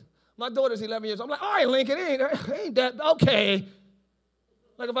Lincoln. My daughter's 11 years old. I'm like, all right, Lincoln, ain't that, okay.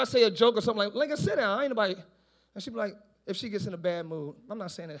 Like if I say a joke or something like, Lincoln, sit down, ain't nobody. And she'd be like, if she gets in a bad mood, I'm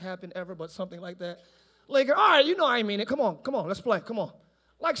not saying it happened ever, but something like that. Lincoln, all right, you know I ain't mean it. Come on, let's play, come on.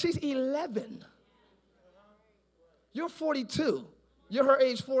 Like she's 11. You're 42. You're her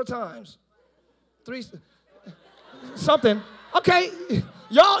age 4 times. 3, something. Okay,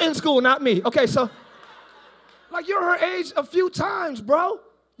 y'all in school, not me. Okay, so, like you're her age a few times, bro.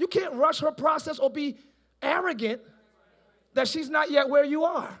 You can't rush her process or be arrogant that she's not yet where you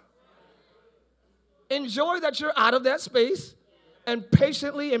are. Enjoy that you're out of that space and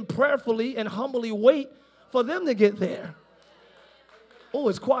patiently and prayerfully and humbly wait for them to get there. Oh,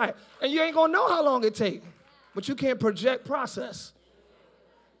 it's quiet. And you ain't going to know how long it takes, but you can't project process.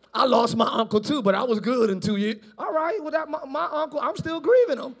 I lost my uncle too, but I was good in 2 years. All right, without my uncle, I'm still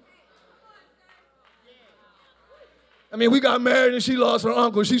grieving him. I mean, we got married and she lost her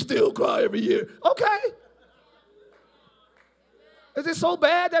uncle. She still cry every year. Okay. Is it so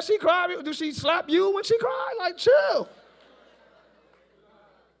bad that she cry? Do she slap you when she cry? Like, chill.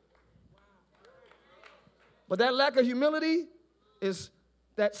 But that lack of humility is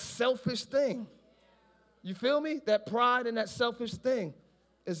that selfish thing. You feel me? That pride and that selfish thing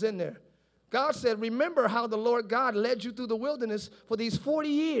is in there. God said, remember how the Lord God led you through the wilderness for these 40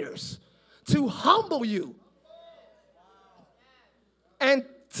 years to humble you and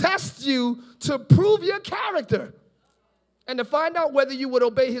test you to prove your character and to find out whether you would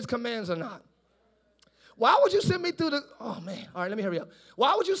obey his commands or not. Why would you send me through the, oh man, all right, let me hurry up.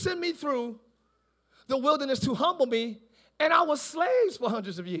 Why would you send me through the wilderness to humble me and I was slaves for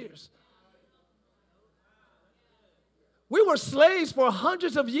hundreds of years? We were slaves for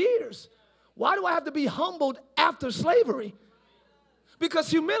hundreds of years. Why do I have to be humbled after slavery? Because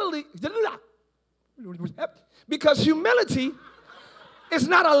humility is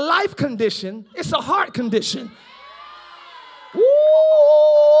not a life condition, it's a heart condition. Ooh,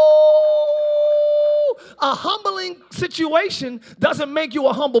 a humbling situation doesn't make you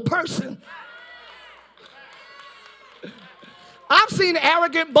a humble person. I've seen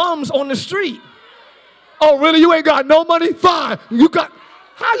arrogant bums on the street. Oh, really? You ain't got no money? Fine. You got,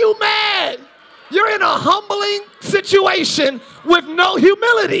 how you mad? You're in a humbling situation with no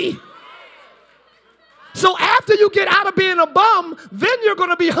humility. So after you get out of being a bum, then you're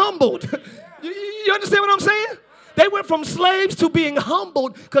going to be humbled. You understand what I'm saying? They went from slaves to being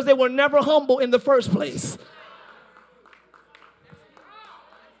humbled because they were never humble in the first place.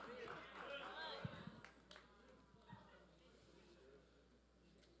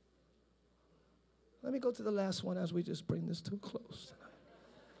 Let me go to the last one as we just bring this to a close.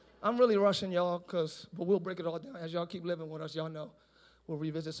 I'm really rushing y'all, but we'll break it all down. As y'all keep living with us, y'all know we'll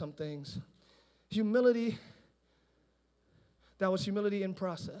revisit some things. Humility, that was humility in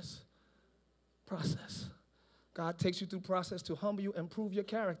process. Process. God takes you through process to humble you and prove your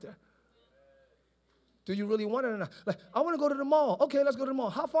character. Do you really want it or not? Like, I want to go to the mall. Okay, let's go to the mall.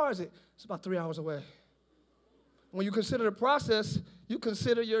 How far is it? It's about 3 hours away. When you consider the process, you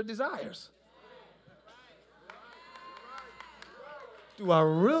consider your desires. Do I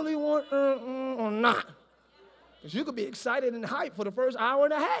really want or not? Because you could be excited and hyped for the first hour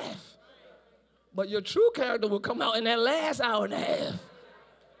and a half. But your true character will come out in that last hour and a half.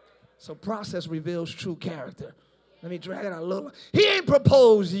 So process reveals true character. Let me drag it out a little. He ain't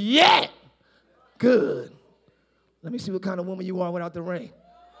proposed yet. Good. Let me see what kind of woman you are without the ring.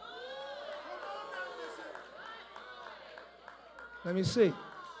 Let me see.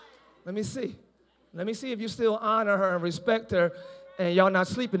 Let me see. Let me see if you still honor her and respect her and y'all not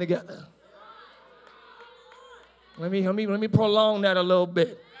sleeping together. Let me prolong that a little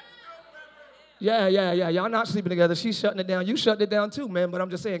bit. Yeah. Y'all not sleeping together. She's shutting it down. You shut it down too, man. But I'm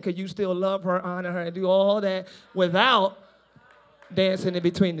just saying, can you still love her, honor her, and do all that without dancing in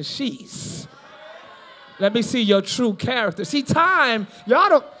between the sheets? Let me see your true character. See, time.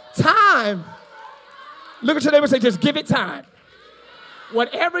 Look at your neighbor and say, just give it time.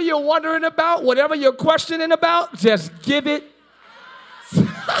 Whatever you're wondering about, whatever you're questioning about, just give it.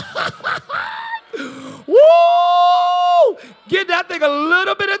 Woo! Give that thing a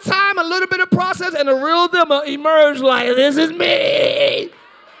little bit of time, a little bit of process, and the real them will emerge like, this is me.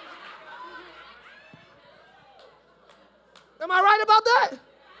 Am I right about that?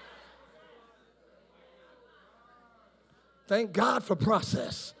 Thank God for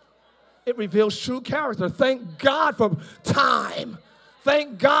process. It reveals true character. Thank God for time.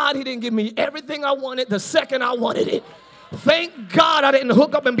 Thank God he didn't give me everything I wanted the second I wanted it. Thank God I didn't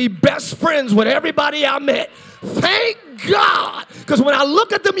hook up and be best friends with everybody I met. Thank God. Because when I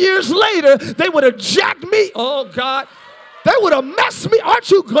look at them years later, they would have jacked me. Oh, God. They would have messed me. Aren't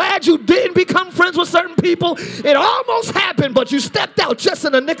you glad you didn't become friends with certain people? It almost happened, but you stepped out just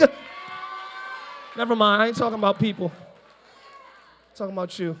in a nick of... Never mind. I ain't talking about people. I'm talking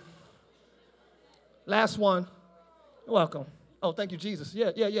about you. Last one. You're welcome. Oh, thank you, Jesus.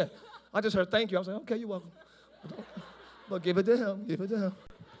 Yeah. I just heard thank you. I was like, okay, you're welcome. But give it to him.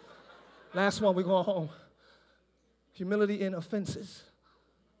 Last one, we're going home. Humility in offenses.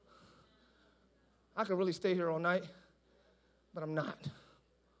 I could really stay here all night, but I'm not.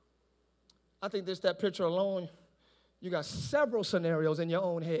 I think just that picture alone, you got several scenarios in your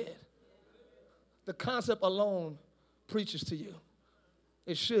own head. The concept alone preaches to you.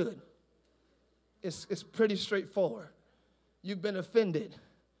 It should. It's pretty straightforward. You've been offended.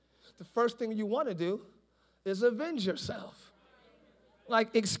 The first thing you want to do is avenge yourself.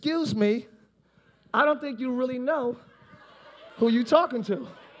 Like, excuse me, I don't think you really know who you're talking to.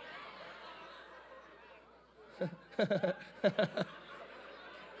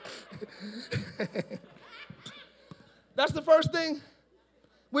 That's the first thing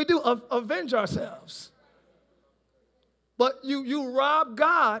we do, avenge ourselves. But you rob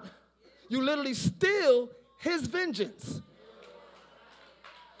God, you literally steal his vengeance.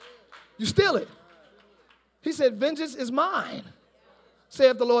 You steal it. He said, vengeance is mine,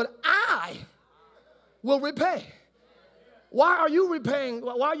 saith the Lord, I will repay. Why are you repaying?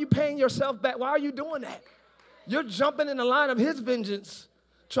 Why are you paying yourself back? Why are you doing that? You're jumping in the line of his vengeance,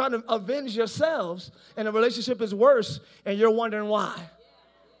 trying to avenge yourselves, and the relationship is worse, and you're wondering why.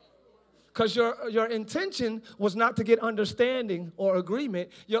 Because your intention was not to get understanding or agreement.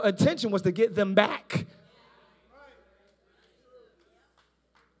 Your intention was to get them back.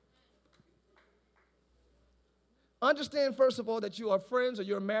 Understand, first of all, that you are friends or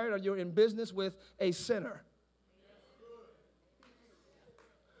you're married or you're in business with a sinner.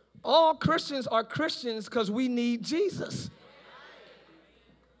 All Christians are Christians because we need Jesus.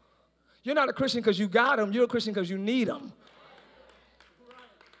 You're not a Christian because you got him. You're a Christian because you need him.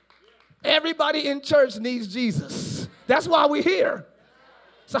 Everybody in church needs Jesus. That's why we're here.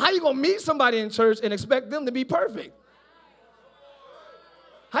 So how you going to meet somebody in church and expect them to be perfect?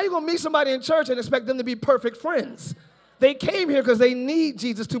 How you going to meet somebody in church and expect them to be perfect friends? They came here because they need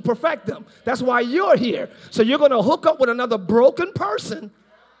Jesus to perfect them. That's why you're here. So you're going to hook up with another broken person.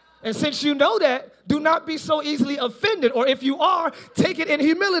 And since you know that, do not be so easily offended. Or if you are, take it in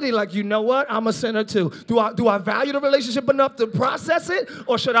humility. Like, you know what? I'm a sinner too. Do I value the relationship enough to process it?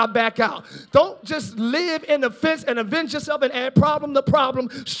 Or should I back out? Don't just live in offense and avenge yourself and add problem to problem,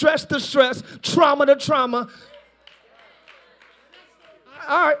 stress to stress, trauma to trauma.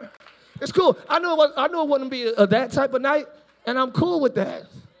 All right. It's cool. I know it wouldn't be that type of night, and I'm cool with that.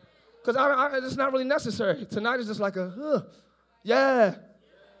 Because it's not really necessary. Tonight is just like yeah.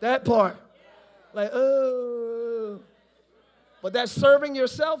 That part. Like, oh. But that serving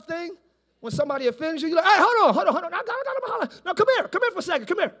yourself thing, when somebody offends you, you're like, hey, hold on. I got to holler. No, come here for a second.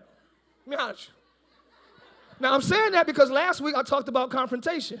 Come here. Let me holler at you. Now, I'm saying that because last week I talked about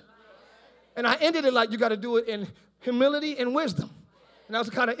confrontation. And I ended it like you got to do it in humility and wisdom. And that was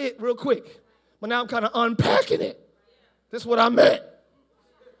kind of it real quick. But now I'm kind of unpacking it. This is what I meant.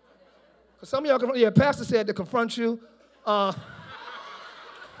 Because some of y'all, pastor said to confront you.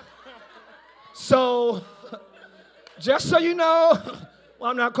 So, just so you know,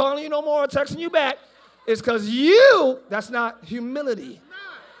 well, I'm not calling you no more or texting you back. It's because that's not humility.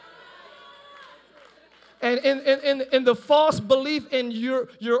 And in the false belief in you're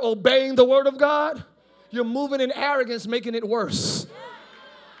obeying the word of God, you're moving in arrogance, making it worse.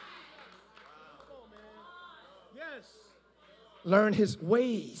 Learn his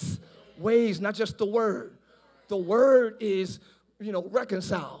ways. Ways, not just the word. The word is,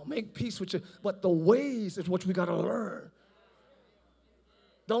 reconcile, make peace with you. But the ways is what we got to learn.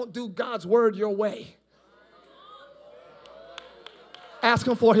 Don't do God's word your way. Ask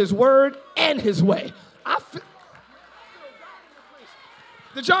him for his word and his way.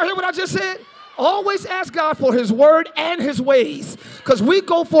 Did y'all hear what I just said? Always ask God for his word and his ways. Because we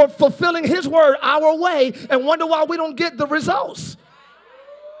go for fulfilling his word our way and wonder why we don't get the results.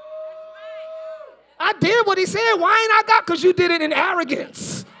 I did what he said. Why ain't I got? Because you did it in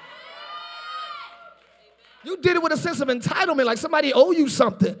arrogance. You did it with a sense of entitlement, like somebody owe you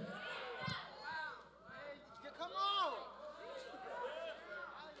something.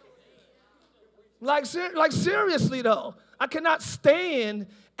 Like seriously though, I cannot stand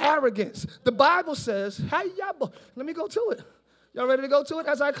arrogance. The Bible says, hey, y'all, let me go to it. Y'all ready to go to it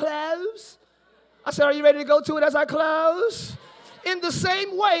as I close? I said, are you ready to go to it as I close? In the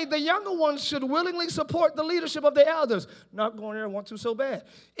same way, the younger ones should willingly support the leadership of the elders. Not going there, want to so bad.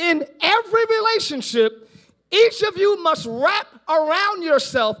 In every relationship, each of you must wrap around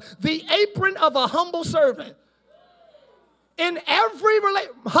yourself the apron of a humble servant. In every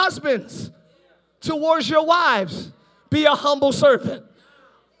husbands, towards your wives, be a humble servant.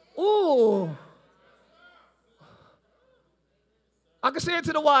 Ooh. I can say it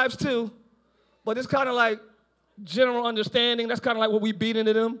to the wives too, but it's kind of like general understanding. That's kind of like what we beat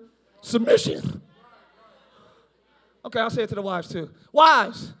into them. Submission. Okay, I'll say it to the wives too.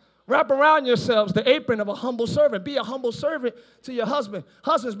 Wives, wrap around yourselves the apron of a humble servant. Be a humble servant to your husband.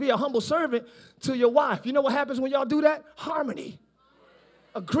 Husbands, be a humble servant to your wife. You know what happens when y'all do that? Harmony,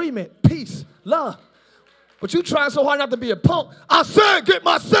 agreement, peace, love. But you trying so hard not to be a punk. I said, get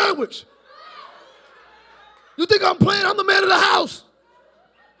my sandwich. You think I'm playing? I'm the man of the house.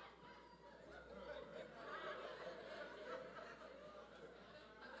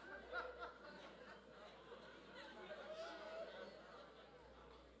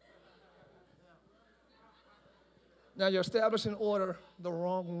 Now you're establishing order the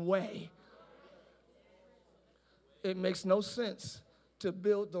wrong way. It makes no sense to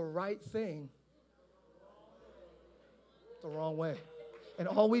build the right thing the wrong way. And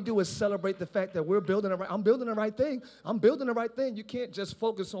all we do is celebrate the fact that I'm building the right thing. I'm building the right thing. You can't just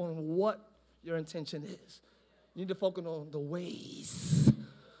focus on what your intention is. You need to focus on the ways.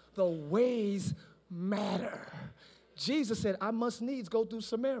 The ways matter. Jesus said, I must needs go through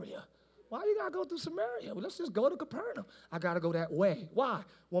Samaria. Why you got to go through Samaria? Well, let's just go to Capernaum. I got to go that way. Why?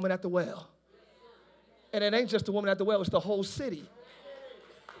 Woman at the well. And it ain't just the woman at the well. It's the whole city.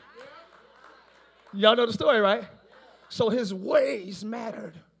 Y'all know the story, right? So his ways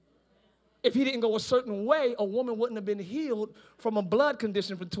mattered. If he didn't go a certain way, a woman wouldn't have been healed from a blood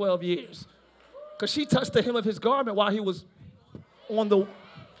condition for 12 years. Because she touched the hem of his garment while he was on the...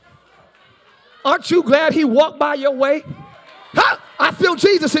 Aren't you glad he walked by your way? Huh? I feel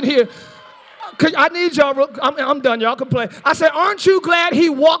Jesus in here. I need y'all. I'm done. Y'all can play. I said, aren't you glad he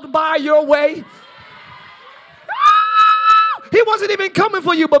walked by your way? He wasn't even coming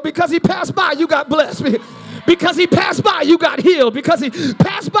for you, but because he passed by, you got blessed. Because he passed by, you got healed. Because he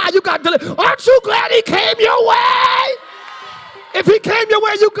passed by, you got delivered. Aren't you glad he came your way? If he came your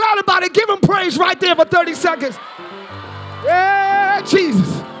way, you glad about it. Give him praise right there for 30 seconds. Yeah,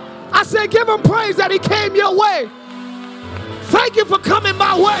 Jesus. I said, give him praise that he came your way. Thank you for coming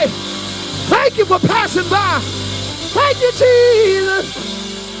my way. Thank you for passing by. Thank you, Jesus.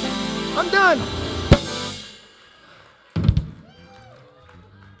 I'm done.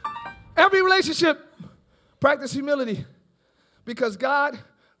 Every relationship, practice humility, because God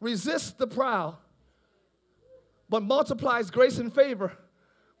resists the proud, but multiplies grace and favor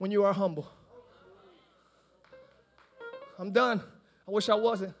when you are humble. I'm done. I wish I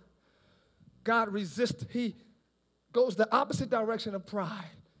wasn't. God resists. He goes the opposite direction of pride.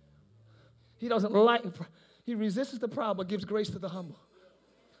 He doesn't like pride. He resists the proud, but gives grace to the humble.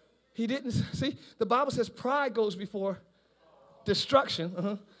 He didn't, see, the Bible says pride goes before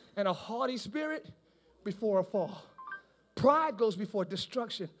destruction, and a haughty spirit before a fall. Pride goes before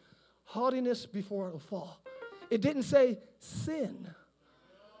destruction, haughtiness before a fall. It didn't say sin.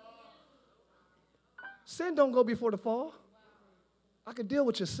 Sin don't go before the fall. I can deal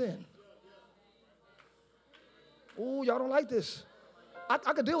with your sin. Ooh, y'all don't like this.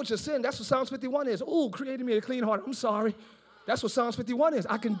 I can deal with your sin. That's what Psalms 51 is. Ooh, created me a clean heart. I'm sorry. That's what Psalms 51 is.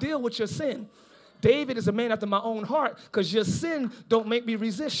 I can deal with your sin. David is a man after my own heart because your sin don't make me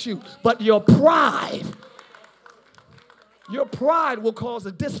resist you, but your pride will cause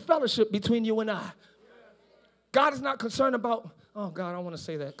a disfellowship between you and I. God is not concerned about, oh God, I don't want to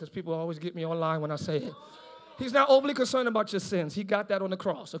say that because people always get me online when I say it. He's not overly concerned about your sins. He got that on the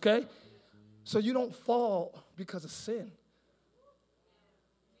cross, okay? So you don't fall because of sin.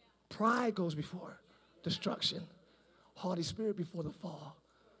 Pride goes before destruction. Holy Spirit before the fall.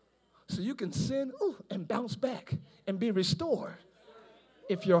 So you can sin and bounce back and be restored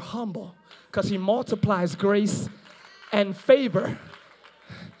if you're humble, because he multiplies grace and favor.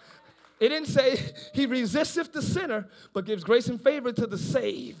 It didn't say he resisteth the sinner, but gives grace and favor to the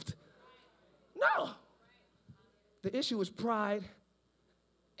saved. No. The issue is pride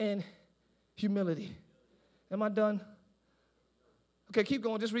and humility. Am I done? Okay, keep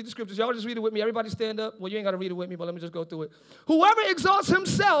going. Just read the scriptures. Y'all just read it with me. Everybody stand up. Well, you ain't got to read it with me, but let me just go through it. Whoever exalts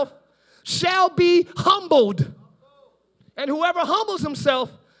himself shall be humbled, and whoever humbles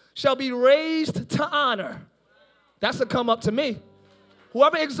himself shall be raised to honor. That's a come up to me.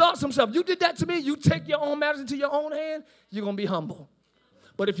 Whoever exalts himself, you did that to me, you take your own matters into your own hand, you're going to be humble.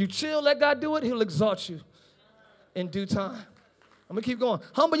 But if you chill, let God do it, he'll exalt you in due time. I'm going to keep going.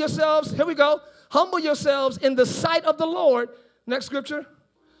 Humble yourselves. Here we go. Humble yourselves in the sight of the Lord. Next scripture.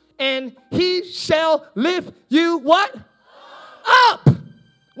 And he shall lift you what? Up.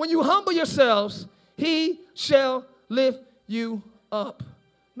 When you humble yourselves, he shall lift you up.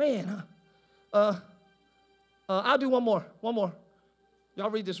 Man, I'll do one more. Y'all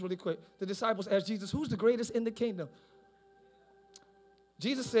read this really quick. The disciples asked Jesus, who's the greatest in the kingdom?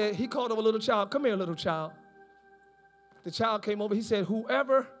 Jesus said, he called over a little child. Come here, little child. The child came over. He said,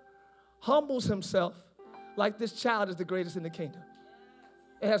 whoever humbles himself like this child is the greatest in the kingdom.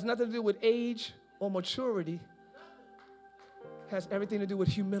 It has nothing to do with age or maturity. It has everything to do with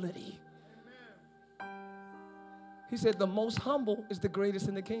humility. He said, the most humble is the greatest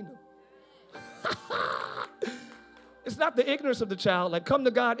in the kingdom. It's not the ignorance of the child, like come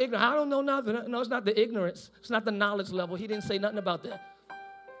to God ignorant. I don't know nothing. No, it's not the ignorance. It's not the knowledge level. He didn't say nothing about that.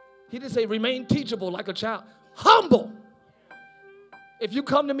 He didn't say remain teachable like a child. Humble. If you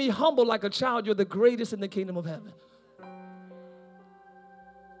come to me humble like a child, you're the greatest in the kingdom of heaven.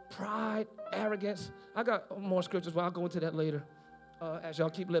 Pride, arrogance. I got more scriptures, but I'll go into that later as y'all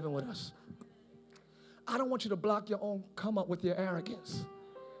keep living with us. I don't want you to block your own come up with your arrogance.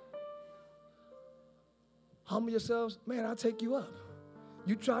 Humble yourselves, man, I'll take you up.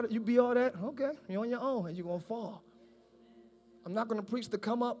 You be all that, okay, you're on your own and you're going to fall. I'm not going to preach the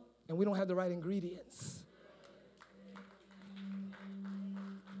come up and we don't have the right ingredients.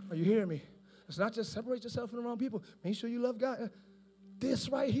 Are you hearing me? It's not just separate yourself from the wrong people. Make sure you love God. This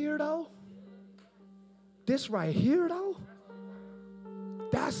right here, though,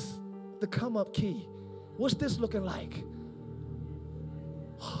 that's the come up key. What's this looking like?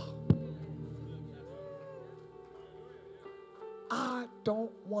 I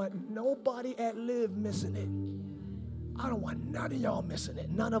don't want nobody at Live missing it. I don't want none of y'all missing it.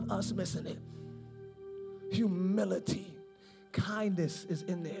 None of us missing it. Humility, kindness is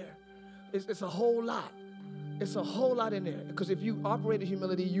in there. It's a whole lot. It's a whole lot in there. Because if you operate in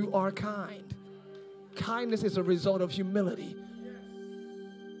humility, you are kind. Kindness is a result of humility.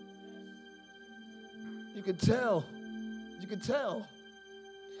 You can tell. You can tell.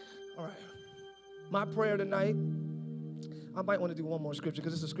 All right. My prayer tonight, I might want to do one more scripture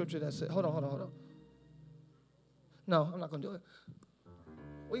because it's a scripture that says, hold on. No, I'm not going to do it.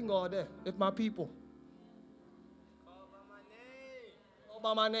 We can go all day. If my people call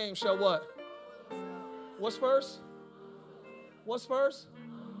by my name, shall what? What's first? What's first?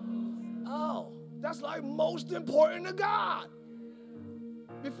 Oh, that's like most important to God.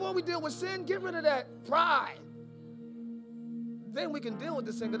 Before we deal with sin, get rid of that pride. Then we can deal with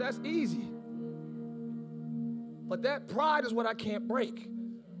the sin because that's easy. But that pride is what I can't break.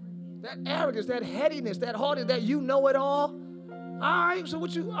 That arrogance, that headiness, that haughtiness, that you know it all. All right, so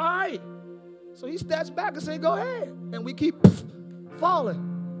what you, all right. So he steps back and says, go ahead. And we keep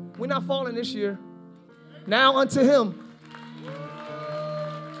falling. We're not falling this year. Now unto him.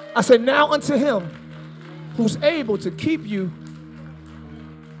 I said, now unto him who's able to keep you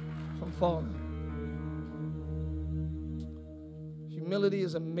from falling. Humility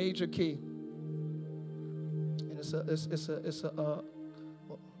is a major key. You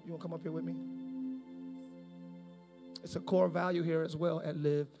want to come up here with me? It's a core value here as well at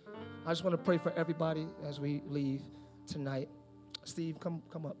Live. I just want to pray for everybody as we leave tonight. Steve, come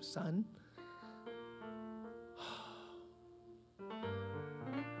up, son.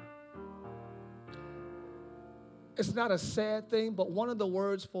 It's not a sad thing, but one of the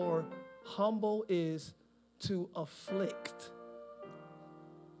words for humble is to afflict.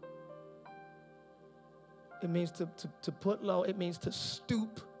 It means to put low. It means to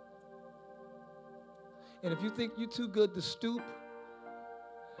stoop. And if you think you're too good to stoop,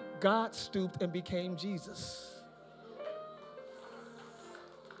 God stooped and became Jesus.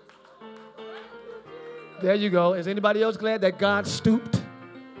 There you go. Is anybody else glad that God stooped?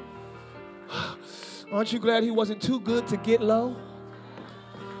 Aren't you glad he wasn't too good to get low?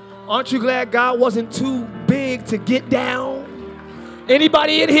 Aren't you glad God wasn't too big to get down?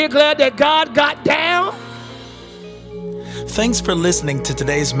 Anybody in here glad that God got down? Thanks for listening to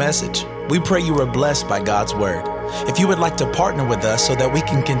today's message. We pray you were blessed by God's word. If you would like to partner with us so that we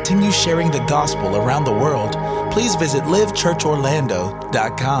can continue sharing the gospel around the world, please visit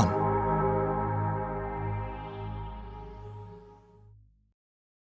livechurchorlando.com.